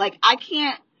 break up. Like, I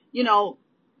can't, I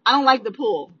don't like the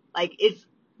pull. Like, it's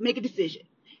make a decision.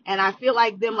 And I feel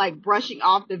like them like brushing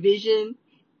off the vision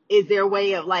is their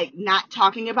way of like not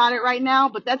talking about it right now,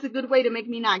 but that's a good way to make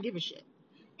me not give a shit.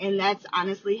 And that's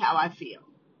honestly how I feel.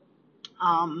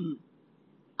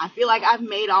 I feel like I've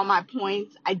made all my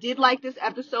points. I did like this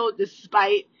episode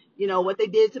despite, what they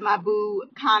did to my boo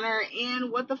Connor,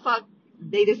 and what the fuck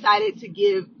they decided to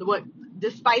give,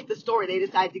 despite the story they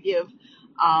decided to give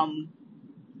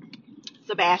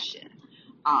Sebastian.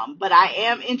 But I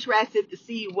am interested to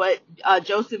see what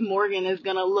Joseph Morgan is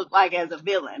going to look like as a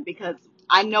villain, because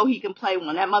I know he can play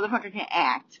one. That motherfucker can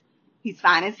act. He's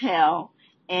fine as hell.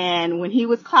 And when he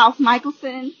was Klaus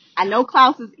Michelson, I know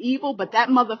Klaus is evil, but that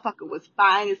motherfucker was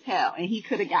fine as hell, and he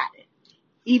could have got it.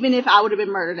 Even if I would have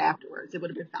been murdered afterwards, it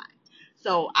would have been fine.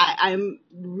 So I'm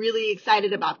really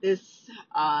excited about this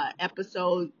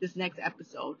this next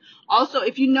episode. Also,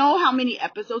 if you know how many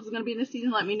episodes are going to be in the season,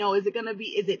 let me know. Is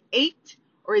it 8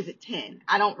 or is it 10?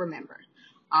 I don't remember.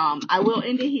 I will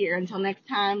end it here. Until next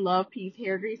time, love, peace,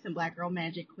 hair grease, and Black Girl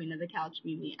Magic. Queen of the Couch,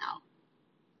 Mimi out.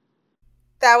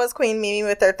 That was Queen Mimi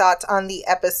with her thoughts on the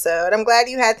episode. I'm glad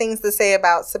you had things to say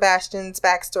about Sebastian's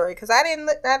backstory, because I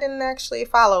didn't actually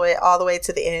follow it all the way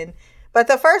to the end. But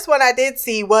the first one I did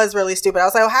see was really stupid. I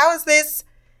was like, well, how is this?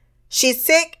 She's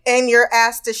sick and you're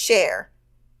asked to share.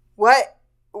 What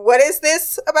is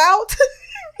this about?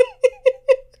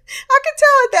 I could tell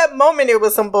at that moment it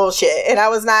was some bullshit, and I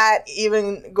was not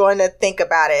even going to think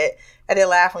about it. I did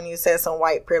laugh when you said some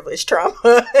white privilege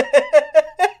trauma.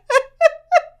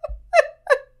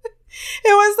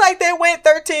 It was like they went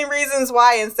 13 Reasons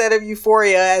Why instead of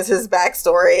Euphoria as his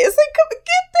backstory. It's like,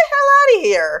 get the hell out of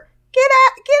here. Get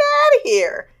out of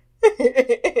here.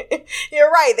 You're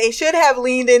right. They should have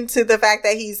leaned into the fact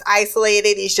that he's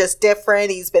isolated. He's just different.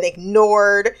 He's been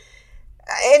ignored.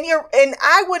 And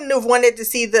I wouldn't have wanted to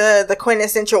see the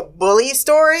quintessential bully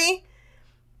story,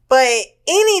 but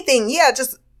anything,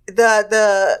 just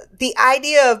the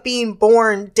idea of being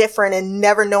born different and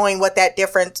never knowing what that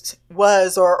difference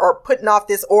was, or putting off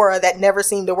this aura that never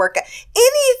seemed to work out.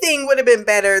 Anything would have been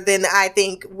better than, I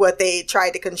think, what they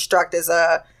tried to construct as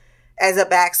a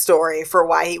backstory for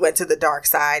why he went to the dark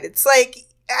side. It's like,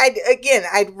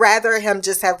 I'd rather him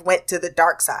just have went to the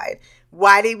dark side.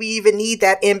 Why do we even need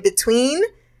that in between?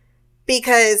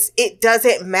 Because it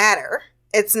doesn't matter.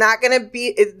 It's not going to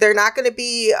be, they're not going to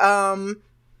be,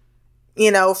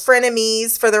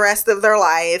 frenemies for the rest of their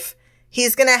life.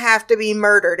 He's going to have to be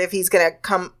murdered if he's going to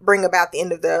come bring about the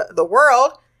end of the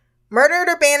world. Murdered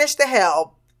or banished to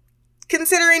hell.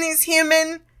 Considering he's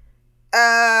human,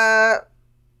 murder,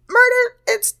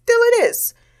 it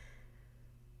is.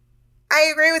 I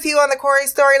agree with you on the Corey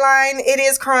storyline. It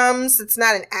is crumbs. It's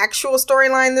not an actual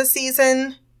storyline this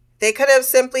season. They could have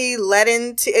simply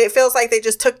it feels like they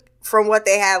just took from what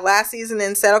they had last season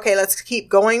and said, okay, let's keep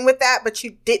going with that. But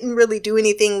you didn't really do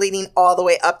anything leading all the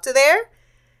way up to there.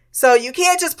 So you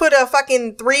can't just put a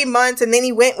fucking 3 months and then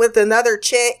he went with another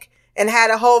chick and had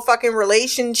a whole fucking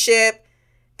relationship.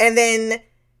 And then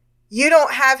you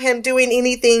don't have him doing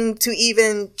anything to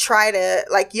even try to,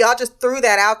 like, y'all just threw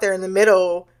that out there in the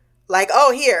middle. Like,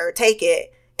 oh, here, take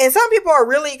it. And some people are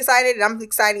really excited, and I'm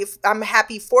excited. I'm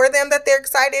happy for them that they're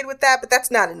excited with that, but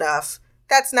that's not enough.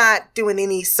 That's not doing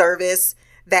any service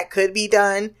that could be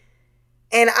done.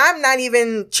 And I'm not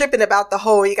even tripping about the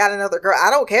whole, you got another girl. I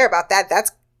don't care about that.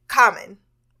 That's common.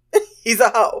 He's a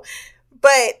hoe.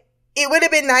 But it would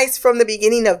have been nice from the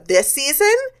beginning of this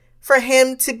season for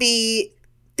him to be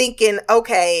thinking,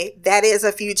 okay, that is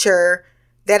a future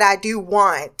that I do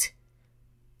want.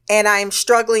 And I'm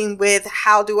struggling with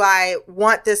how do I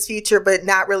want this future, but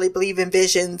not really believe in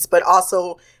visions, but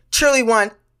also truly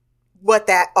want what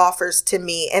that offers to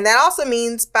me. And that also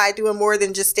means by doing more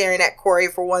than just staring at Corey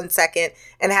for 1 second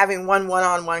and having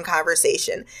one-on-one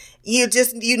conversation. You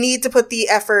need to put the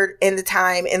effort and the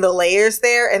time and the layers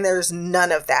there, and there's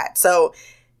none of that. So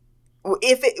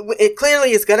if it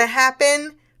clearly is going to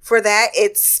happen, for that,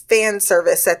 it's fan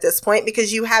service at this point,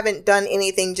 because you haven't done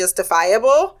anything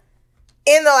justifiable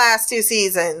in the last 2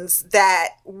 seasons that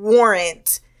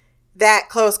warrant that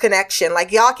close connection.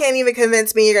 Like, y'all can't even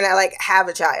convince me you're gonna like have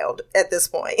a child at this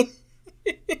point.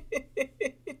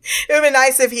 It would be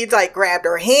nice if he'd like grabbed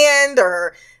her hand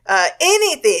or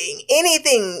anything,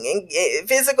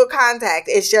 physical contact.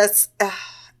 It's just,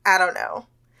 I don't know.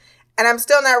 And I'm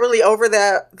still not really over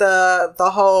the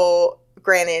whole,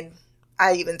 granted,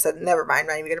 I even said, never mind, I'm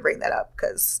not even going to bring that up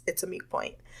because it's a moot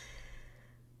point.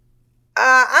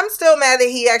 I'm still mad that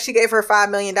he actually gave her $5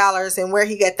 million, and where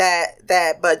he get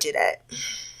that budget at.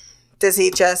 Does he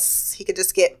could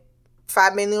just get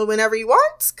 $5 million whenever he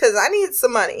wants? Because I need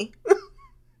some money.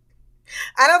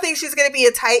 I don't think she's going to be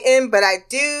a Titan, but I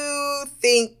do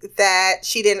think that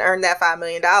she didn't earn that $5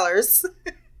 million.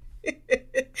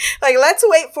 Like, let's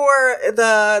wait for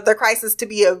the crisis to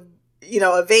be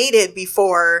evaded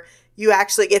before you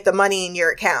actually get the money in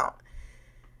your account.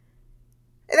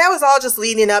 And that was all just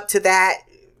leading up to that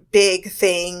big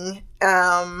thing.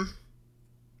 And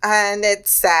it's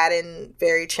sad and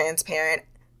very transparent.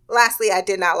 Lastly, I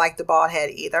did not like the bald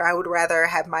head either. I would rather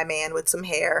have my man with some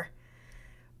hair.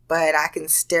 But I can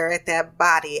stare at that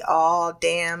body all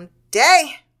damn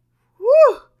day.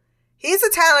 Woo! He's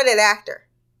a talented actor.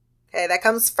 Okay, that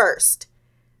comes first.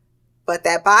 But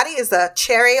that body is a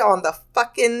cherry on the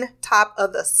fucking top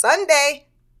of the sundae.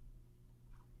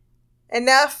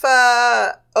 Enough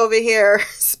over here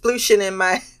splooshing in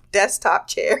my desktop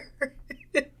chair.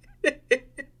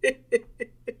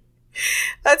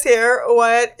 Let's hear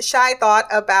what Shy thought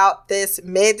about this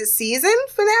mid-season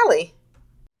finale.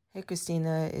 Hey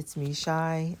Christina, it's me,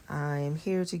 Shy. I am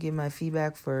here to give my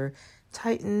feedback for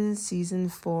Titans Season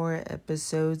 4,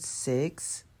 Episode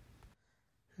 6.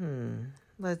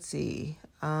 Let's see.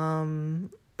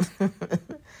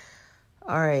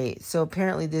 Alright, so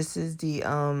apparently this is the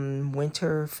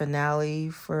winter finale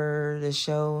for the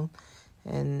show.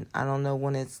 And I don't know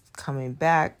when it's coming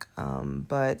back,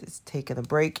 but it's taking a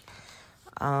break.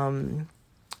 Well,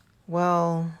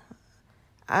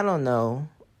 I don't know.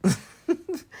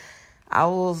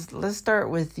 Let's start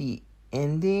with the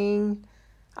ending.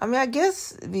 I mean, I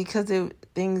guess because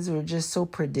things were just so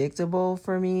predictable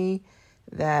for me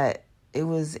that it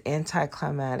was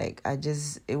anticlimactic.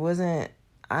 It wasn't,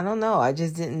 I don't know. I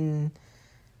just didn't,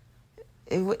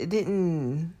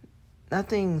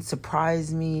 nothing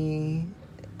surprised me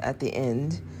at the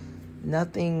end.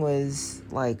 Nothing was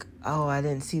like, oh, I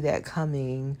didn't see that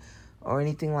coming or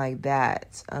anything like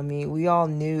that. I mean, we all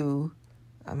knew.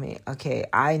 I mean, okay,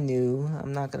 I knew.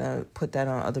 I'm not going to put that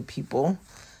on other people.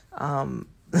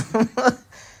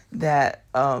 That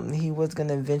he was going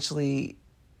to eventually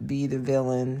be the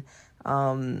villain.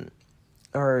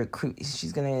 Or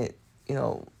she's going to,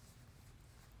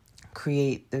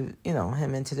 create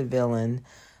him into the villain.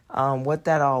 What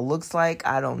that all looks like,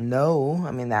 I don't know.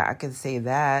 I mean, I could say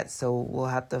that, so we'll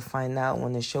have to find out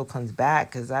when the show comes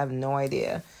back, because I have no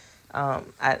idea.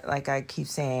 I keep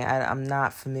saying, I'm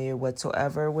not familiar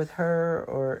whatsoever with her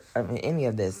or any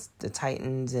of this, the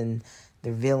Titans and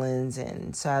their villains,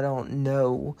 and so I don't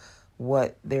know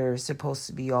what they're supposed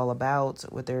to be all about,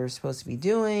 what they're supposed to be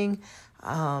doing.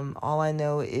 All I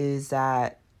know is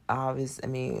that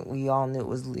we all knew it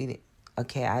was leading.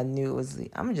 Okay, I knew it was.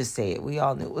 I'm gonna just say it. We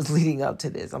all knew it was leading up to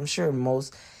this. I'm sure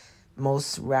most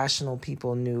rational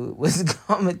people knew it was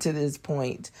coming to this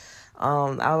point.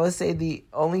 I would say the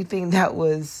only thing that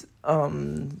was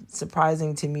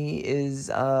surprising to me is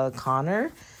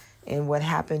Connor and what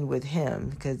happened with him,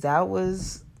 because that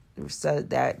was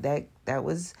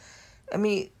I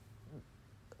mean,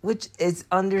 which is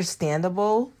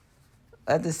understandable.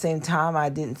 At the same time, I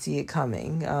didn't see it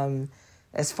coming.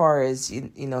 As far as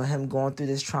him going through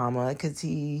this trauma, because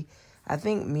I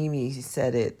think Mimi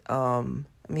said it.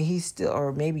 He's still,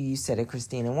 or maybe you said it,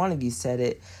 Christina. One of you said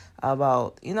it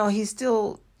about he's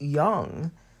still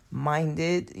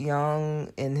young-minded,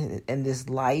 young in this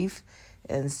life,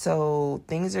 and so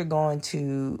things are going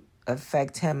to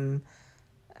affect him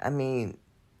I mean,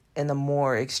 in a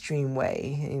more extreme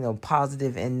way, you know,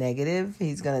 positive and negative.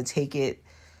 He's going to take it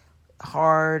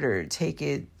hard or take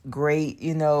it great,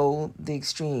 you know, the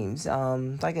extremes.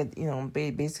 Like a, you know,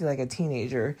 basically like a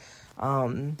teenager,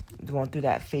 going through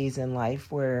that phase in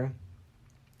life where,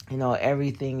 you know,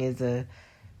 everything is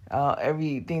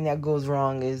everything that goes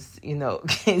wrong is, you know,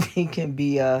 it can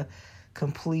be a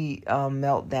complete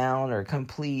meltdown or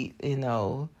complete, you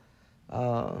know,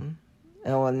 and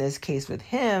in this case with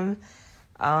him,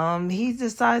 he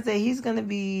decides that he's going to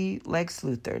be Lex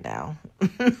Luthor now.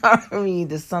 I mean,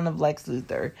 the son of Lex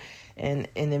Luthor, and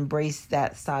embrace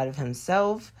that side of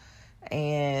himself.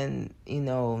 And, you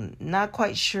know, not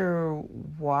quite sure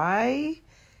why,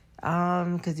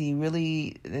 because they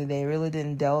really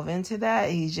didn't delve into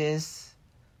that. He just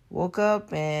woke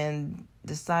up and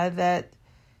decided that,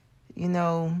 you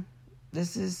know,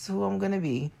 this is who I'm going to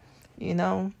be. You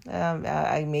know,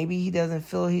 maybe he doesn't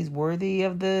feel he's worthy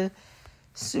of the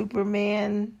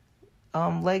Superman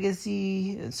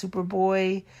legacy,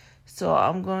 Superboy, so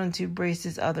I'm going to embrace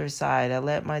this other side. I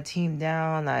let my team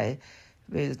down. I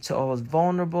was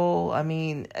vulnerable. I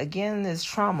mean, again, it's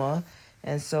trauma,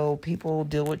 and so people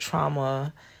deal with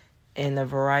trauma in a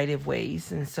variety of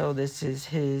ways, and so this is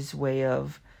his way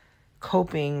of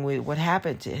coping with what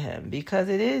happened to him, because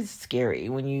it is scary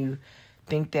when you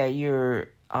think that you're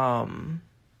not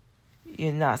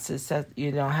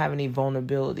you don't have any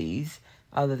vulnerabilities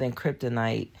other than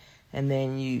kryptonite, and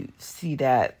then you see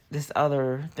that this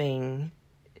other thing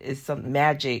is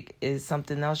magic is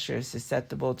something else you're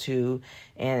susceptible to,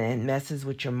 and it messes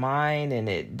with your mind, and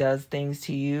it does things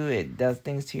to you, it does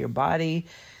things to your body.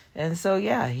 And so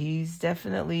yeah, he's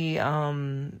definitely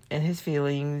in his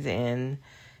feelings and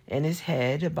in his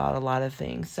head about a lot of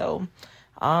things. So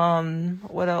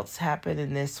what else happened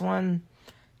in this one?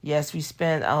 Yes, we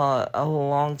spent a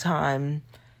long time,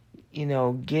 you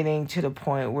know, getting to the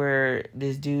point where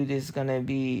this dude is going to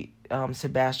be,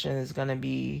 Sebastian is going to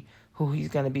be who he's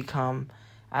going to become.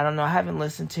 I don't know. I haven't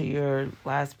listened to your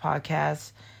last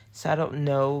podcast, so I don't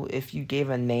know if you gave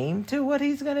a name to what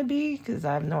he's going to be, because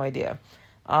I have no idea.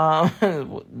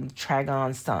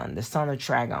 Trigon's son, the son of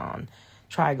Trigon.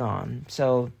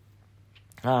 So,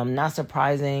 not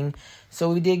surprising.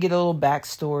 So we did get a little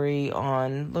backstory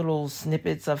on little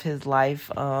snippets of his life,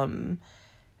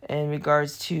 in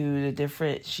regards to the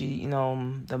different,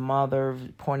 the mother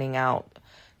pointing out,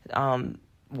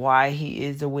 why he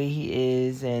is the way he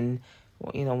is, and,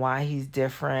 you know, why he's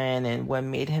different and what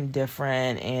made him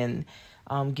different, and,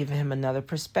 giving him another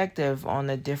perspective on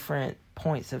the different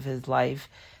points of his life,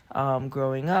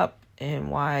 growing up,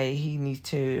 and why he needs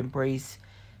to embrace,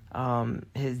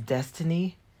 his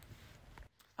destiny.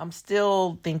 I'm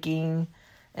still thinking,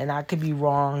 and I could be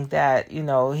wrong, that, you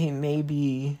know, he may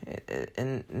be,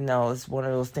 and, you know, it's one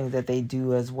of those things that they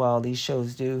do as well, these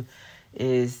shows do,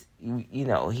 is, you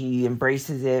know, he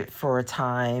embraces it for a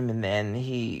time, and then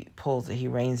he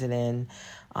reins it in.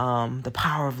 The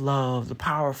power of love, the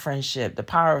power of friendship, the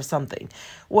power of something,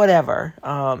 whatever,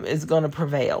 is going to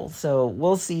prevail. So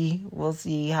we'll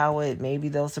see how maybe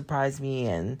they'll surprise me,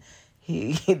 and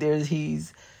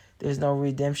there's no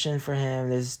redemption for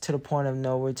him. There's to the point of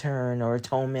no return or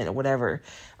atonement or whatever,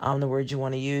 the word you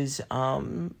want to use,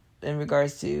 in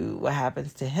regards to what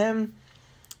happens to him.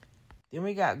 Then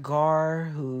we got Gar,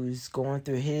 who's going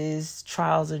through his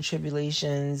trials and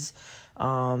tribulations.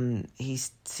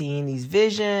 He's seeing these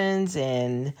visions,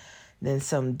 and then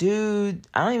some dude,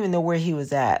 I don't even know where he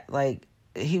was at. Like,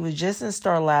 he was just in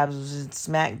Star Labs, was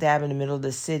smack dab in the middle of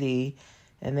the city,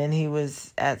 and then he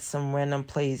was at some random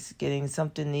place getting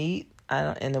something to eat.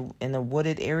 In a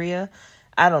wooded area.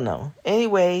 I don't know.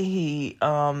 Anyway, he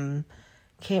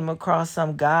came across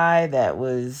some guy that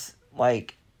was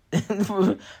like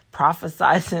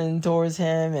prophesizing towards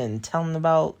him and telling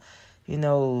about, you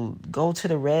know, go to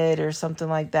the red or something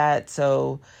like that.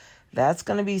 So that's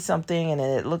going to be something. And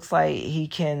it looks like he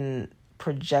can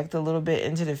project a little bit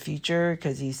into the future,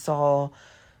 because he saw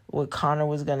what Connor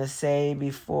was going to say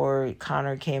before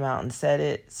Connor came out and said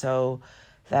it. So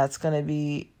that's going to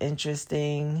be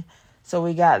interesting. So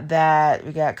we got that.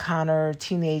 We got Connor,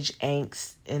 teenage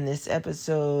angst in this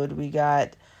episode. We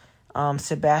got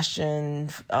Sebastian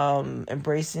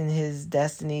embracing his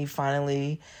destiny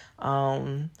finally.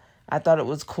 I thought it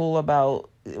was cool about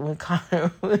when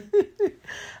Connor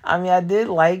I mean, I did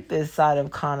like this side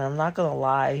of Connor, I'm not gonna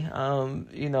lie.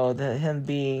 You know, him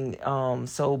being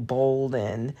so bold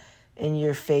and in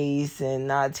your face and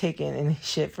not taking any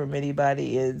shit from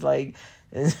anybody, is like,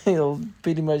 you know,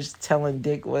 pretty much telling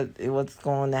Dick what's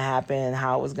going to happen,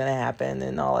 how it was going to happen,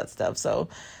 and all that stuff. So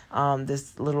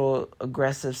this little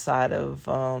aggressive side of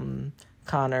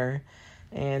Connor.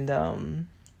 And,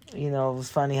 you know, it was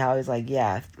funny how he's like,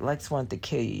 yeah, if Lex wanted to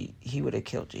kill you, he would have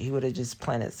killed you. He would have just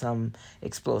planted some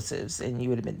explosives and you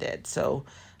would have been dead. So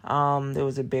there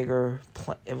was a bigger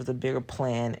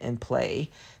plan in play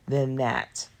than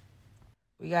that.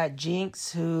 We got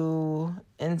Jinx, who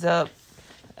ends up,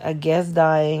 I guess,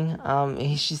 dying.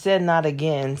 She said not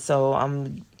again, so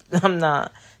I'm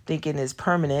not thinking it's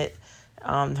permanent.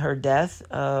 Her death.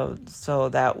 So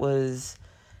that was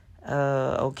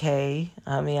okay.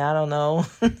 I mean, I don't know.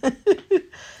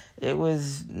 It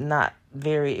was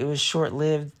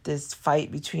short-lived, this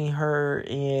fight between her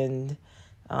and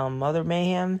Mother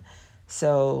Mayhem.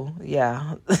 So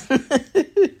yeah.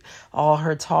 All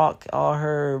her talk, all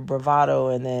her bravado,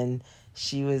 and then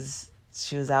she was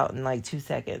out in like 2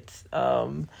 seconds.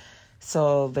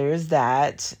 So there's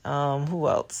that. Who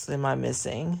else am I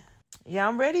missing? Yeah,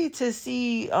 I'm ready to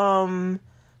see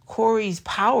Corey's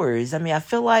powers. I mean, I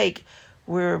feel like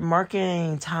we're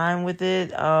marking time with it.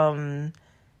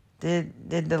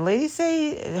 Did the lady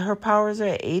say her powers are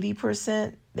at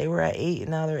 80%? They were at 8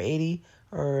 and now they're 80?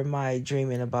 Or am I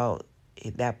dreaming about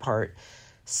that part?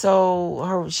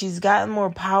 So she's gotten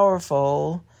more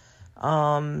powerful.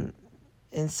 And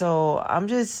so I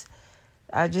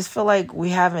just feel like we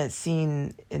haven't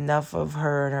seen enough of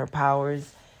her and her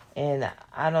powers. And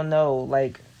I don't know,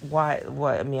 like,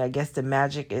 I mean, I guess the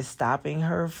magic is stopping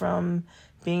her from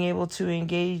being able to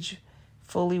engage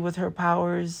fully with her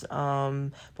powers.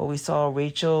 But we saw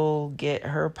Rachel get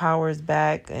her powers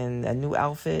back and a new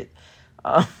outfit.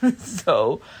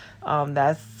 So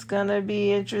that's gonna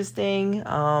be interesting.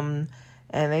 And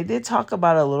they did talk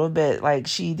about it a little bit, like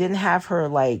she didn't have her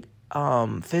like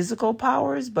physical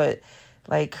powers, but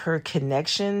like her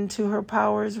connection to her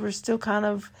powers were still kind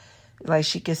of like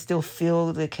she could still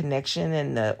feel the connection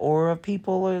and the aura of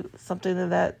people or something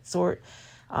of that sort.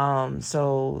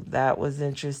 So that was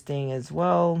interesting as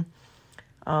well.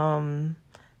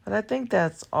 But I think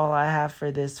that's all I have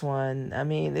for this one. I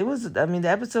mean, the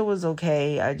episode was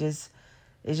okay. It was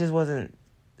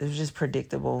just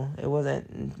predictable.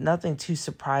 Nothing too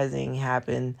surprising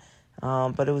happened.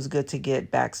 But it was good to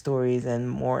get backstories and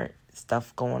more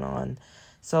stuff going on.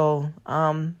 So,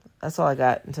 that's all I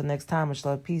got. Until next time, much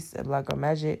love, peace, and Black Girl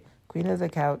Magic. Queen of the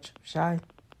Couch, Shy.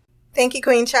 Thank you,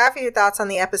 Queen Shy, for your thoughts on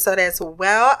the episode as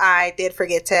well. I did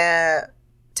forget to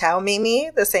tell Mimi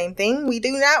the same thing. We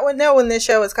do not know when this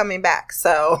show is coming back,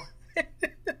 so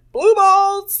blue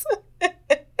balls.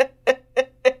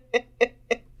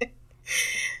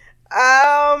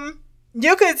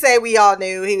 You could say we all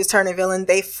knew he was turning villain.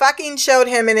 They fucking showed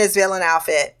him in his villain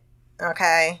outfit.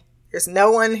 Okay? There's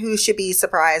no one who should be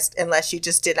surprised unless you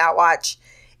just did not watch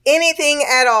anything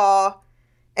at all.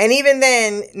 And even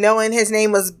then, knowing his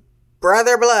name was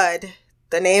Brother Blood,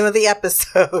 the name of the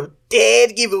episode,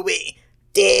 dead giveaway.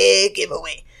 Why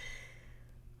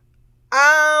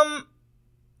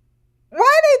are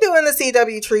they doing the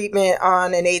CW treatment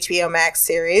on an HBO Max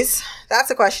series?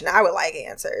 That's a question I would like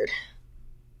answered.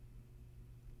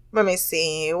 Let me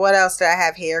see. What else do I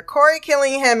have here? Corey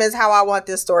killing him is how I want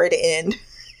this story to end.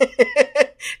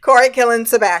 Corey killing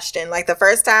Sebastian. Like the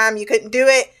first time you couldn't do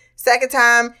it. Second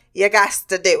time you got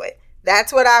to do it.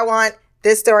 That's what I want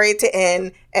this story to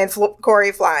end, and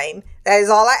Corey flying. That is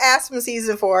all I asked from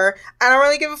season 4. I don't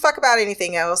really give a fuck about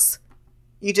anything else.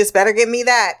 You just better give me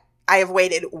that. I have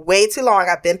waited way too long.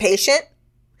 I've been patient.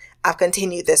 I've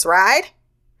continued this ride.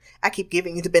 I keep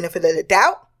giving you the benefit of the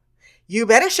doubt. You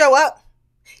better show up.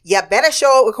 You better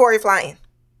show up with Corey flying.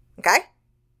 Okay?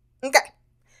 Okay.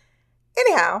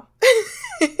 Anyhow.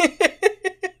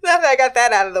 Now that I got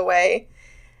that out of the way.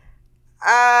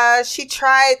 She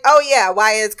tried... Oh, yeah.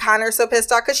 Why is Connor so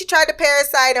pissed off? Because she tried to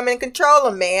parasite him and control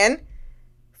him, man.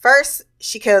 First,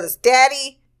 she killed his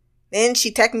daddy. Then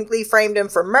she technically framed him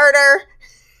for murder.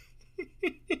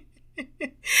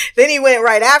 Then he went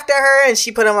right after her and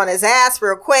she put him on his ass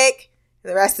real quick.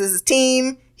 The rest is his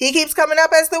team. He keeps coming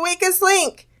up as the weakest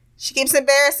link. She keeps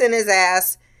embarrassing his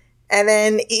ass. And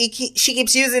then she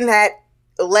keeps using that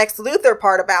Lex Luthor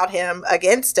part about him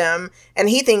against him. And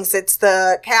he thinks it's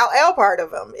the Kal-El part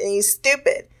of him. And he's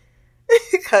stupid.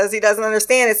 Because he doesn't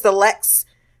understand it's the Lex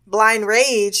blind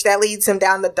rage that leads him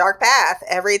down the dark path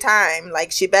every time.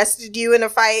 Like, she bested you in a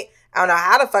fight. I don't know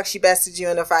how the fuck she bested you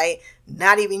in a fight.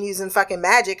 Not even using fucking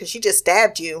magic, because she just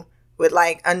stabbed you with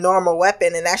like a normal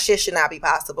weapon, and that shit should not be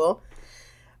possible.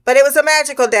 But it was a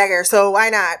magical dagger, so why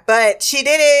not? But she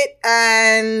did it,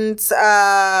 and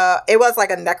it was like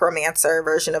a necromancer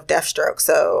version of Deathstroke,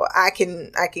 so I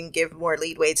can give more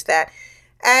leadway to that.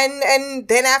 And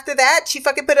then after that, she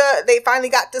fucking they finally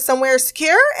got to somewhere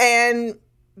secure, and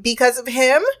because of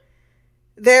him,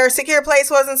 their secure place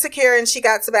wasn't secure and she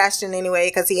got Sebastian anyway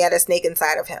because he had a snake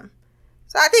inside of him.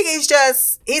 So I think he's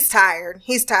tired.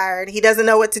 He's tired. He doesn't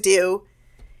know what to do.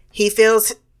 He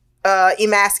feels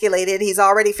emasculated. He's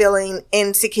already feeling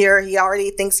insecure. He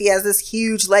already thinks he has this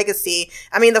huge legacy.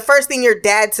 I mean, the first thing your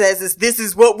dad says is, "This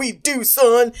is what we do,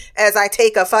 son," as I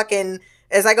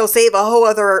go save a whole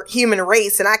other human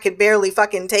race and I could barely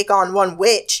fucking take on one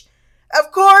witch.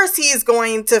 Of course he's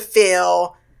going to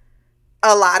feel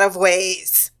a lot of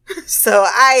ways. So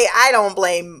I don't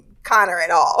blame Connor at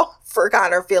all for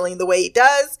Connor feeling the way he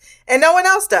does, and no one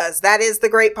else does. That is the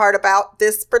great part about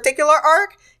this particular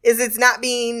arc, is it's not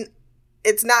being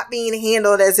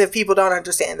handled as if people don't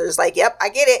understand. There's like, yep, I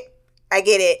get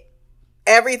it.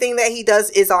 Everything that he does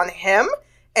is on him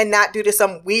and not due to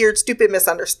some weird, stupid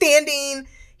misunderstanding.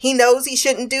 He knows he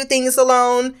shouldn't do things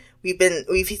alone.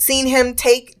 We've seen him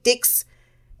take Dick's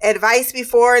advice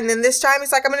before, and then this time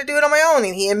he's like, I'm going to do it on my own,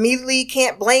 and he immediately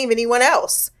can't blame anyone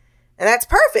else. And that's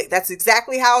perfect. That's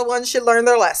exactly how one should learn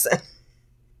their lesson.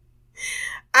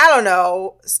 I don't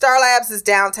know. Star Labs is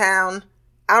downtown.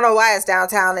 I don't know why it's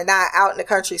downtown and not out in the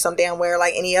country some damn where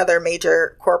like any other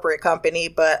major corporate company,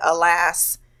 but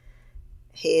alas,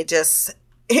 he said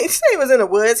he was in the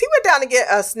woods. He went down to get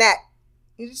a snack.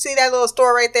 You see that little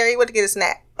store right there? He went to get a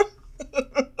snack.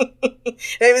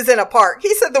 He was in a park.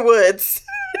 He said the woods.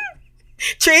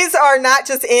 Trees are not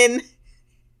just in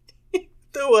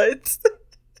the woods.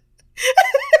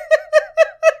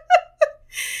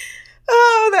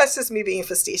 Oh, that's just me being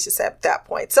facetious at that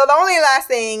point. So the only last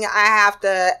thing I have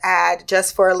to add,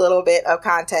 just for a little bit of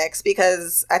context,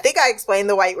 because I think I explained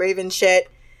the White Raven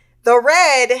shit. The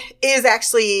red is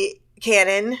actually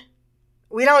canon.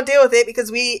 We don't deal with it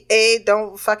because we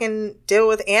don't fucking deal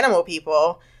with animal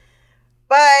people.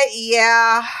 But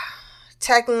yeah,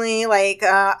 technically, like,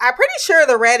 I'm pretty sure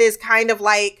the red is kind of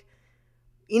like,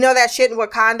 you know that shit in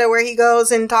Wakanda where he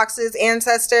goes and talks to his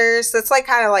ancestors? That's like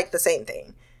kind of like the same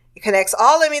thing. It connects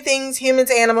all living things,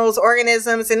 humans, animals,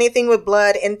 organisms, anything with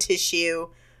blood and tissue,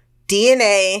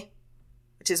 DNA,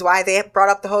 which is why they brought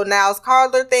up the whole Niles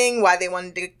Caulder thing, why they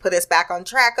wanted to put us back on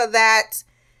track of that,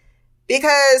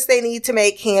 because they need to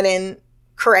make canon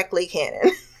correctly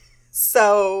canon.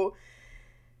 So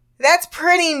that's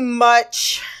pretty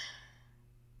much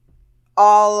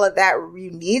all that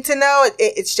you need to know.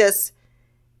 It's just,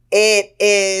 it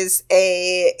is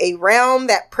a realm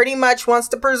that pretty much wants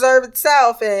to preserve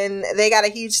itself, and they got a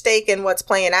huge stake in what's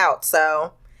playing out.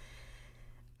 So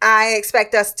I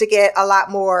expect us to get a lot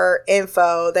more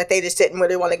info that they just didn't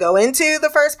really want to go into the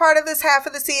first part of this half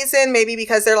of the season. Maybe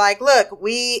because they're like, look,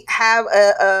 we have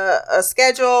a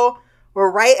schedule.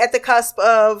 We're right at the cusp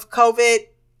of COVID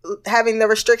having the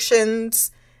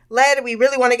restrictions led. We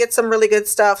really want to get some really good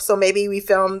stuff. So maybe we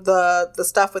film the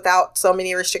stuff without so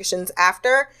many restrictions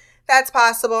after. That's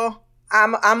possible.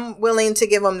 I'm willing to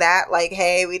give them that. Like,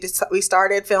 hey, we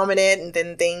started filming it and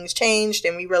then things changed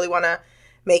and we really want to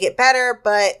make it better,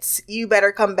 but you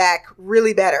better come back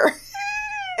really better.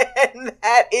 And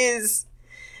that is,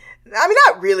 I mean,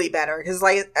 not really better, because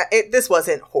like this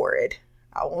wasn't horrid.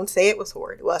 I won't say it was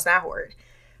horrid. Well, it's not horrid,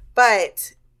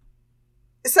 but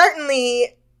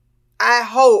certainly I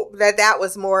hope that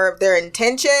was more of their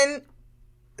intention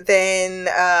than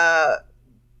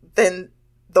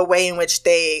the way in which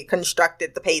they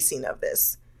constructed the pacing of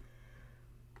this.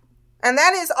 And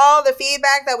that is all the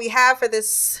feedback that we have for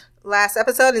this last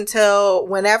episode until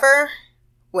whenever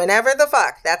the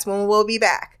fuck. That's when we'll be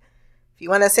back. If you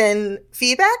want to send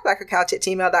feedback,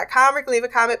 blackgirlcouch@gmail.com, or you can leave a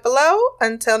comment below.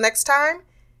 Until next time,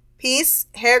 peace,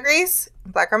 hair grease,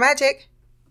 Black Girl Magic.